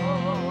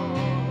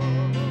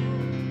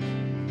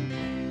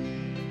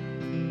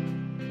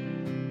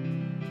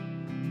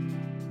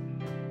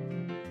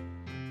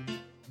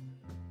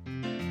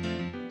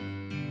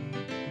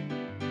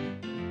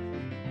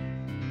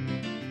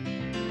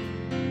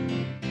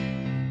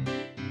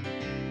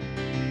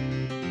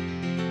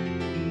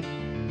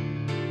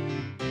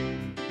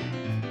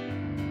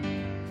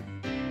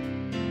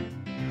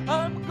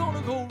 I'm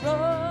gonna go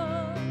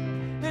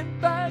running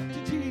back to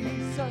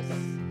Jesus,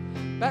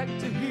 back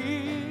to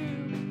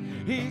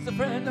Him. He's a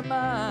friend of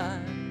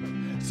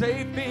mine.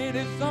 Safe in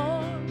His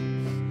arms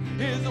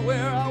is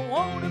where I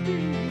wanna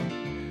be.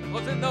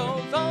 'Cause in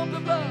those arms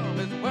of love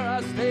is where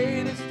I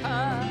stay this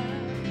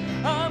time.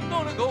 I'm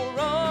gonna go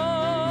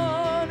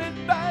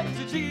running back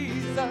to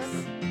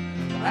Jesus,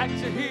 back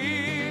to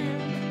Him.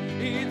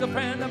 He's a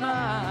friend of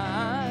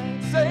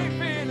mine. Safe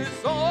in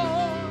His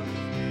arms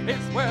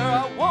is where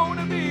I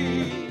wanna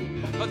be.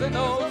 'Cause in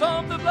those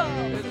arms of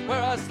love is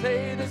where I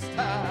stay this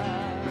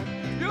time.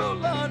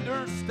 You'll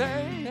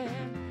understand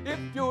if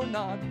you're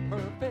not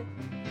perfect,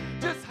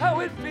 just how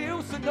it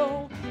feels to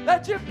know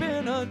that you've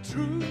been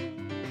untrue.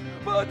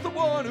 But the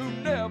one who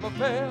never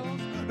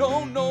fails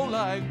don't know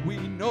like we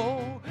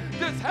know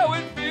just how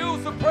it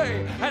feels to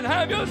pray and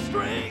have your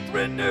strength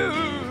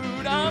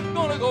renewed. I'm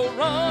gonna go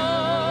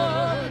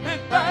running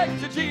back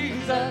to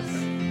Jesus,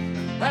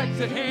 back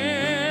to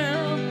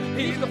Him.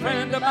 He's a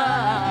friend of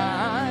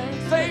mine.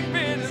 Safe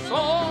in His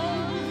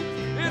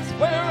arms, it's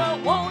where I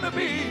wanna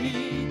be.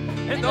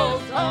 In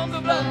those arms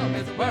of love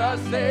is where I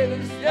say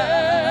this,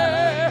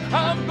 yeah.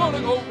 I'm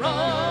gonna go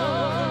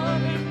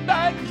running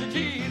back to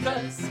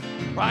Jesus,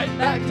 right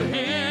back to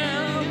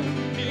Him.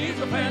 He's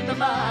a friend of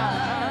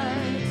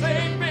mine.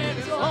 Safe in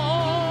His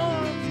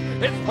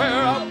arms, it's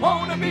where I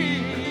wanna be.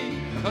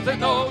 'Cause in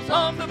those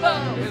arms of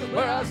love is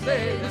where I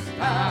stay this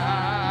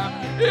time.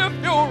 If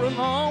you're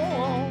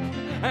alone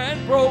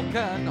and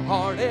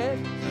broken-hearted,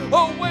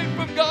 away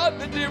from God,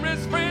 the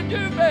dearest friend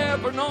you've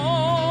ever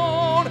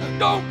known.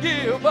 Don't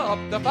give up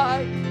the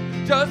fight,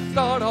 just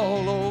start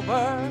all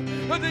over,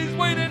 'cause he's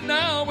waiting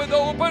now with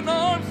open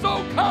arms,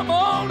 so come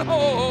on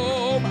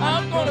home.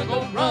 I'm gonna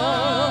go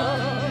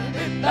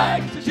running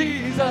back to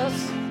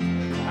Jesus,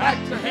 back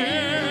to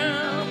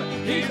him.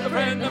 He's a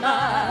friend of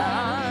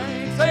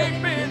mine,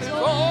 safe in his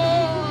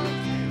arms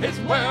is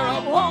where I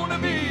wanna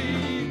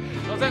be,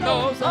 'cause in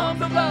those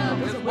arms of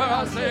love is where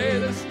I say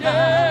this,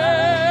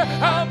 yeah.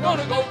 I'm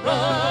gonna go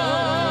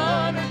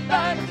running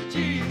back to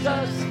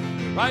Jesus,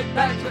 right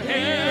back to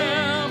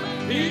him.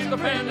 He's a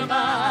friend of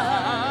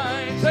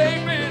mine,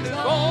 safe in his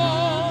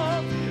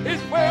arms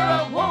is where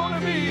I wanna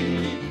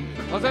be,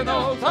 'cause in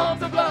those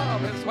arms of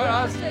love is where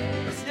I say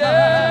this,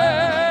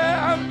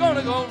 yeah. I'm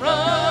gonna go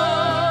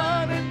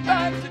running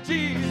back to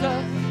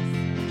Jesus,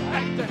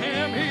 back to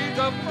him. He's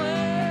a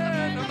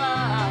friend of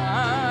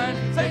mine,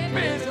 safe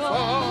in his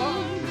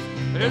arms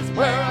is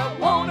where I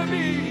wanna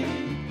be,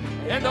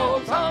 in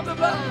those arms of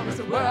love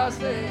is where I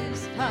stay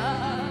this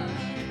time.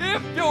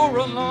 If you're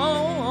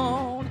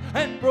alone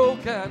and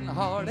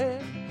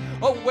broken-hearted,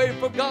 away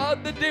from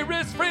God, the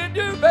dearest friend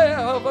you've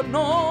ever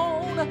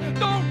known,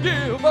 don't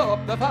give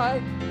up the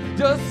fight,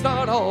 just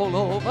start all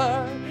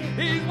over.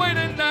 He's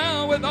waiting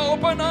now with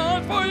open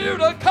arms for you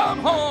to come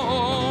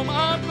home.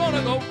 I'm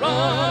gonna go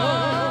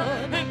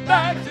running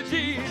back to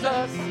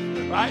Jesus,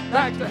 right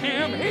back to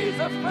him. He's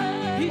a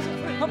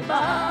friend of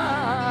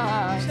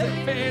mine,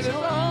 safe in his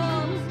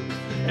arms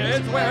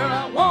is where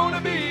I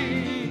wanna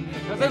be,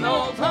 'cause in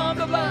those arms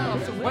of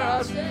love is where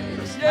I stay.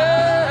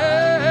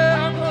 Yeah,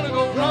 I'm gonna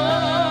go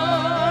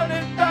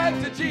running back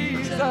to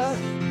Jesus,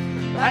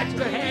 back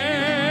to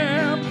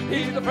him.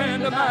 He's a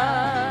friend of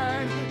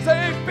mine,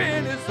 safe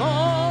in his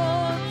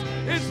arms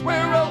is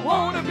where I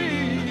wanna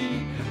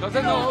be, 'cause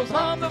in those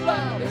arms of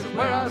love is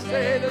where I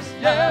say this,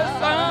 yes.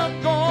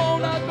 I'm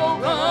gonna go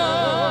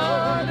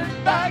running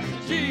back to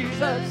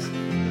Jesus,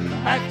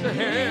 back to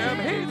him.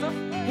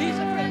 He's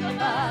a friend of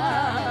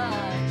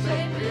mine,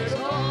 safe in his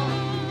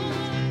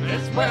arms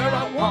is where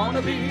I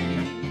wanna be,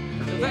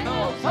 'cause in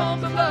those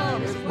arms of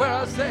love is where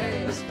I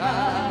say this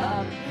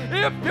time.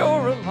 If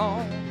you're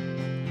alone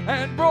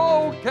and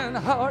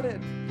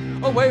broken-hearted,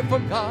 away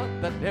from God,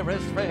 the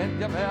dearest friend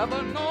you've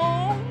ever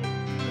known,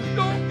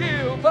 don't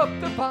give up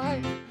the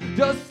fight,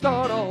 just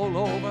start all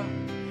over.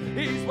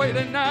 He's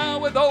waiting now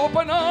with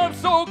open arms,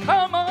 so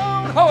come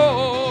on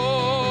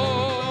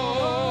home.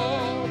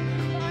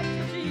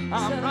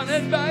 I'm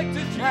running back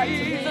to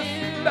Jesus,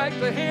 back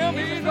to him.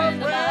 He's a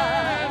friend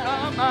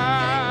of mine,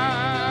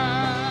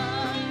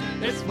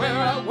 it's where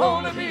I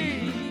wanna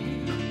be,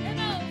 in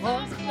those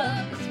arms of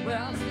love is where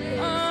I'll stay.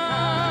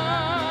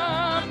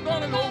 I'm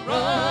gonna go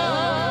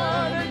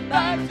running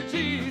back to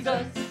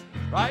Jesus,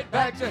 right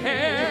back to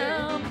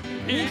him.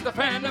 He's a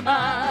friend of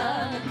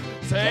mine,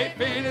 safe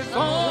in his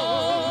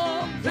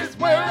arms is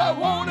where I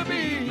wanna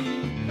be,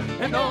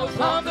 in those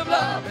arms of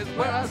love is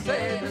where I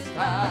say this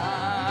time.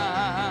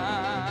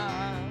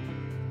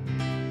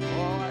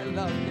 Oh, I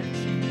love you,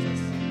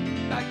 Jesus,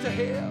 back to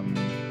him.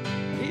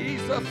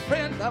 He's a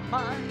friend of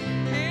mine,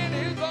 in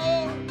his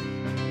arms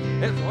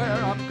is where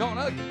I'm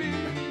gonna be,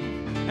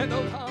 in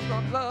those arms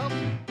of love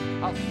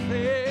I'll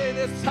say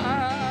this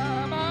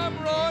time. I'm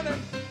running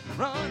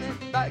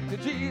back to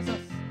Jesus,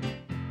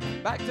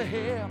 back to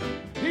him.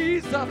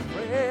 He's a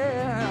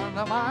friend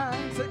of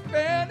mine, safe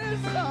in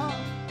his arms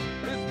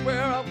is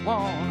where I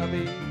wanna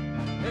be,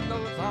 in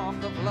those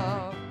arms of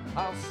love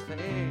I'll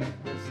stay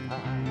this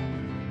time.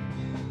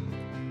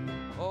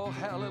 Oh,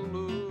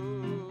 hallelujah,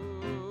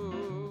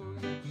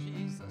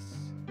 Jesus,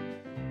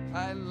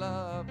 I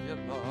love you,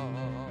 Lord.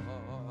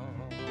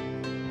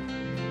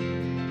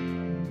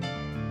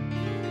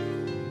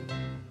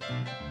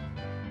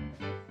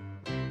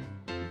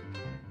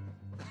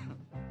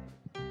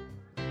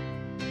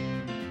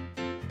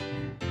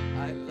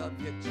 I love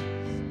you,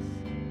 Jesus.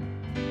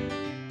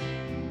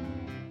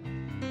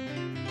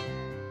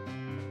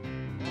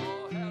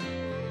 Oh,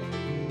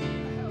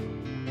 hallelujah.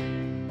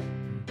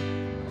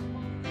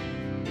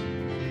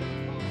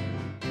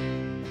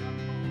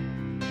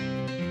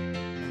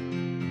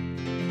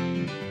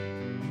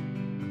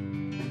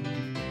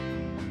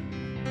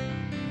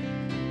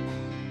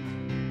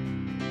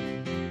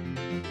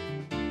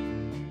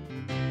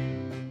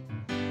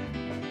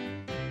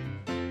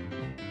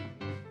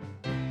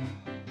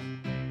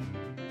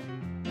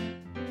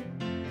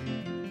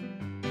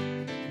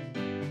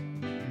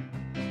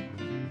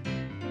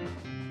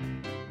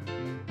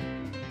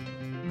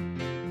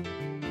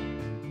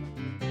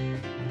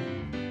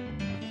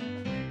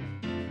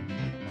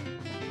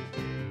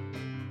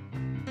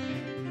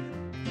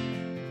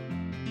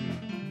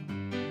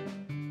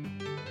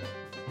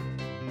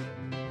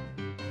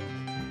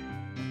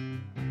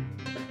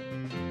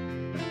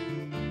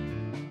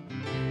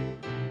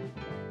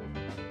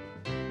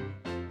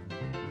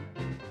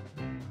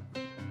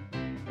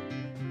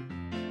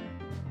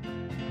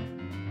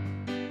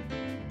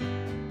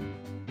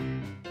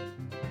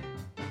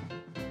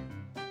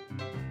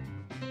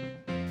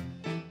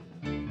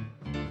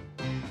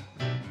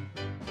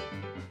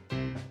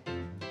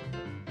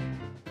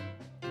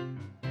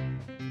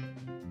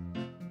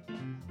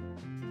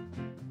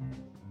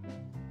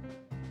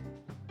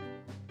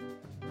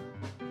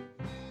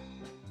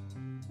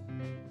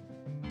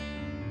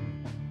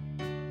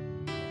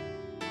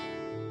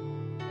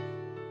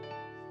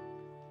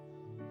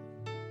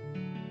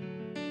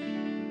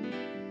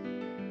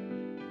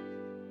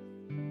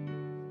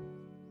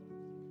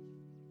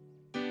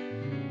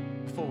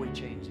 Before we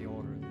change the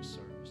order of this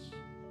service,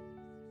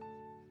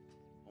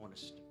 I want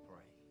us to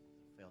pray.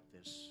 I felt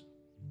this,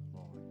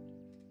 Lord.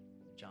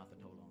 Jonathan,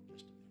 hold on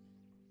just a minute.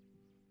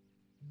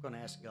 I'm going to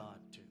ask God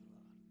to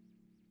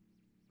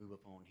move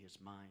upon his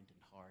mind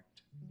and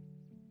heart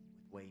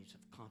with waves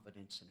of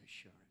confidence and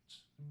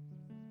assurance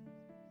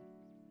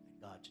that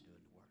God's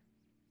doing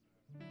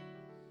the work.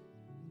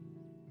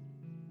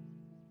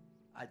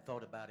 I'd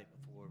thought about it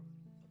before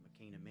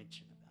McKenna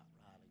mentioned about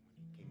Riley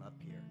when he came up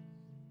here.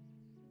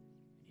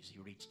 As he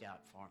reached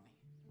out for me.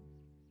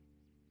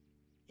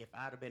 If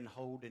I'd have been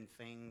holding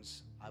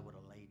things, I would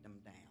have laid them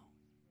down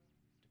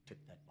to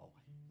took that boy.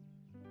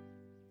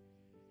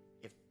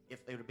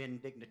 If there would have been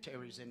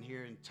dignitaries in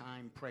here and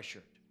time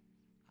pressured,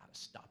 I'd have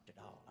stopped it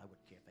all. I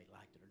wouldn't care if they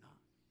liked it or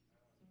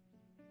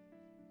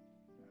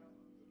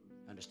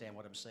not. Understand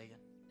what I'm saying?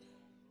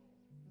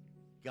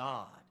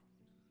 God,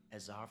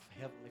 as our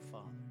Heavenly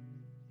Father,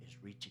 is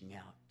reaching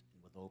out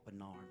with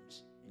open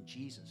arms. And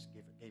Jesus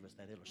gave us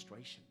that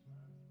illustration.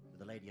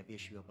 The lady of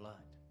issue of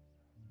blood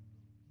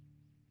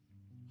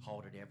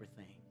halted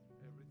everything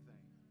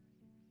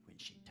when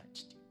she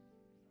touched him.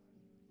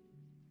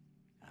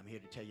 I'm here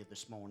to tell you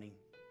this morning,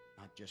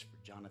 not just for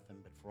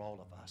Jonathan, but for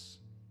all of us,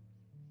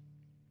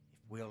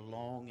 if we'll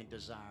long and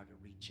desire to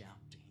reach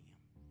out to him,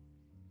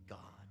 God,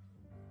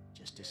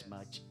 just as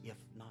much, if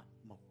not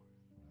more,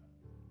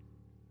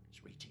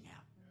 is reaching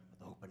out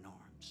with open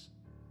arms.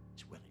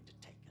 Is willing to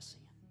take us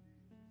in.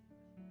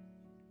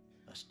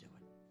 Let's do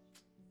it.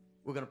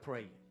 We're going to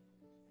pray.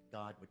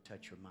 God would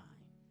touch your mind.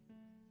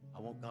 I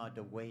want God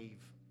to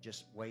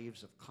just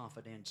waves of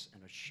confidence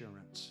and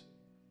assurance.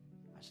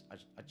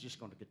 I just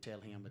going to tell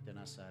him, but then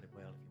I decided,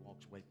 well, if he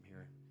walks away from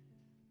here,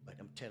 but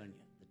I'm telling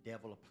you, the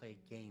devil will play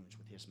games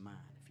with his mind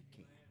if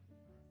he can.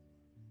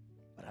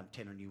 But I'm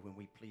telling you, when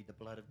we plead the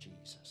blood of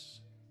Jesus,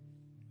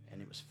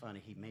 and it was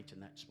funny, he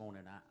mentioned that this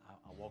morning.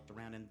 I walked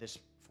around in this,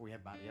 before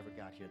everybody ever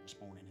got here this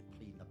morning, and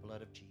pleading the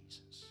blood of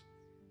Jesus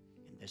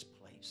in this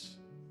place.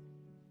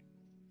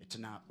 It's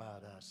not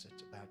about us,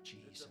 it's about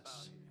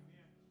Jesus.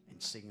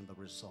 And seeing the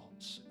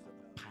results of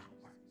the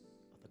power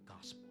of the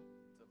gospel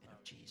and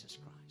of Jesus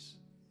Christ.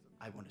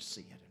 I want to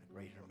see it in a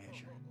greater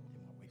measure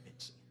than what we've been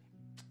seeing.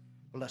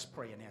 Well, let's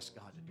pray and ask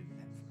God to do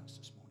that for us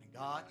this morning.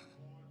 God,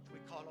 we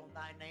call on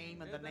thy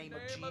name in the name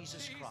of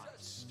Jesus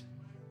Christ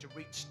to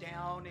reach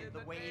down in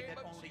the way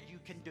that only you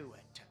can do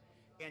it.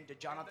 Into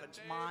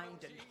Jonathan's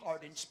mind and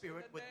heart and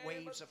spirit with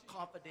waves of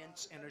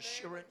confidence and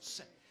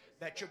assurance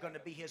that you're going to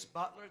be his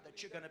butler,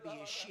 that you're going to be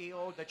his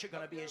shield, that you're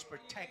going to be his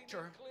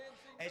protector,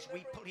 as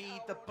we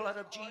plead the blood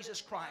of Jesus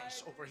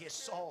Christ over his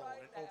soul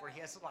and over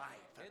his life.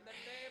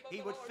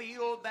 He would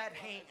feel that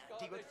hand.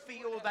 He would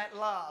feel that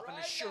love and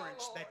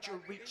assurance that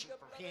you're reaching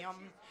for him,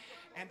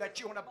 and that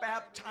you want to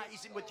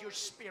baptize him with your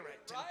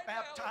spirit and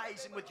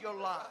baptize him with your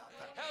love.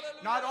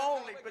 Not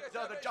only with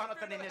Brother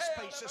Jonathan in this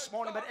place this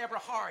morning, but every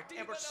heart,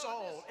 every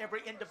soul,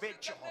 every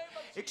individual,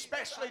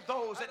 especially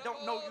those that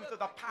don't know you through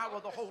the power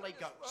of the Holy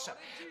Ghost.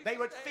 They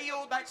would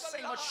feel that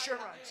same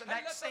assurance and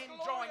that same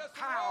drawing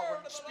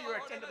power and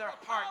spirit into their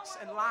hearts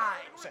and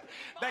lives,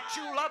 that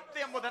you love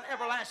them with an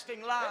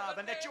everlasting love,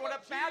 and that you want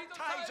to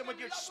baptize them with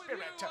your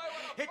spirit.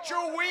 It's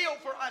your will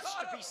for us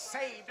to be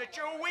saved. It's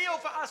your will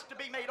for us to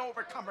be made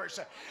overcomers.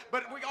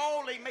 But we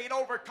only made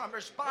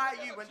overcomers by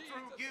you and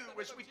through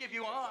you, as we give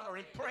you honor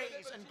and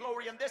praise and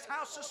glory in this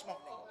house this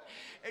morning.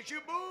 As you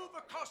move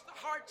across the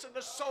hearts and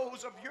the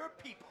souls of your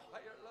people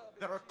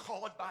that are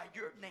called by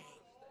your name,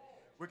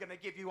 we're going to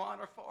give you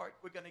honor for it.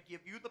 We're going to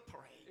give you the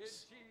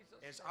praise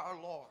as our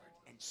Lord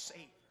and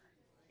Savior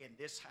in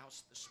this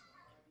house this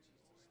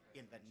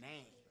morning. In the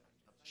name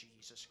of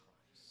Jesus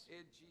Christ.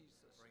 In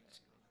Jesus'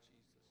 name.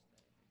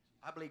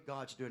 I believe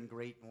God's doing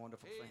great and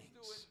wonderful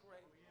things.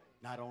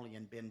 Not only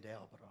in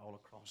Bendel, but all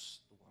across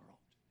the world.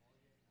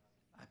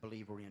 I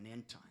believe we're in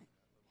end time.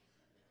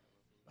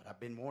 But I've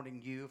been warning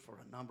you for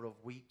a number of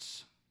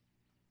weeks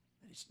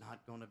that it's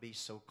not going to be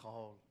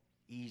so-called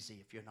easy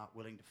if you're not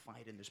willing to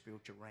fight in the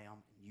spiritual realm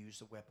and use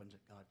the weapons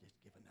that God has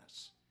given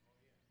us.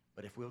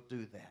 But if we'll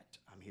do that,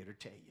 I'm here to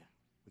tell you,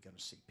 we're going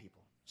to see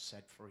people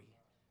set free,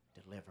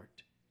 delivered,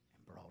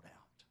 and brought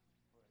out.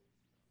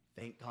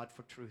 Thank God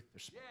for truth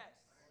this morning.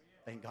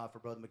 Thank God for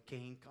Brother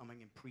McCain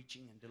coming and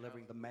preaching and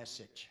delivering the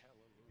message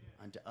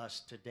unto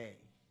us today.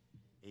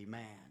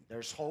 Amen.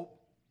 There's hope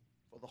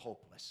for the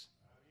hopeless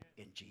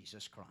in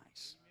Jesus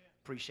Christ.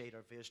 Appreciate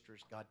our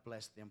visitors. God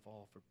bless them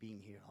all for being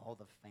here. All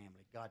the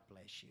family. God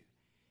bless you.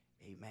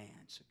 Amen.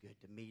 So good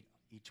to meet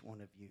each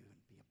one of you and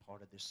be a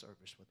part of this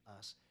service with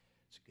us.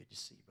 It's good to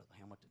see Brother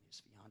Hamilton,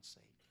 his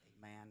fiancée.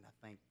 Amen.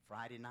 I think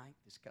Friday night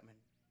is coming.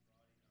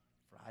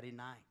 Friday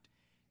night.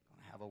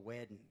 Going to have a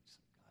wedding. So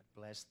God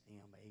bless them.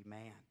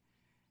 Amen.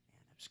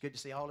 And it's good to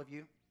see all of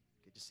you.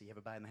 Good to see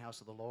everybody in the house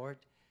of the Lord.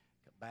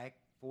 Come back.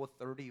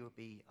 4:30 will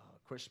be a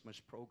Christmas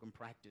program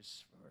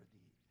practice for the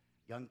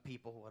young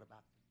people. What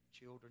about the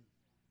children?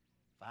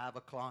 5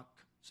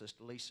 o'clock,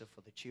 Sister Lisa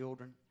for the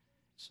children.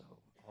 So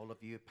all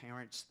of you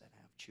parents that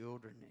have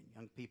children and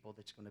young people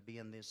that's going to be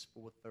in this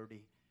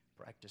 4:30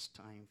 practice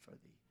time for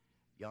the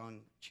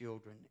young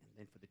children, and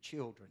then for the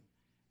children,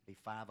 it'll be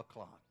 5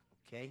 o'clock.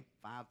 Okay,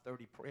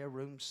 5:30 prayer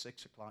room,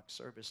 6 o'clock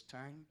service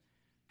time.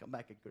 Come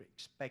back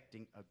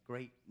expecting a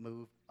great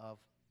move of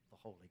the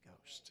Holy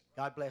Ghost.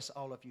 God bless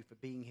all of you for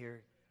being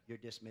here. You're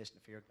dismissed in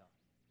the fear of God.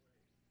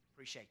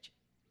 Appreciate you.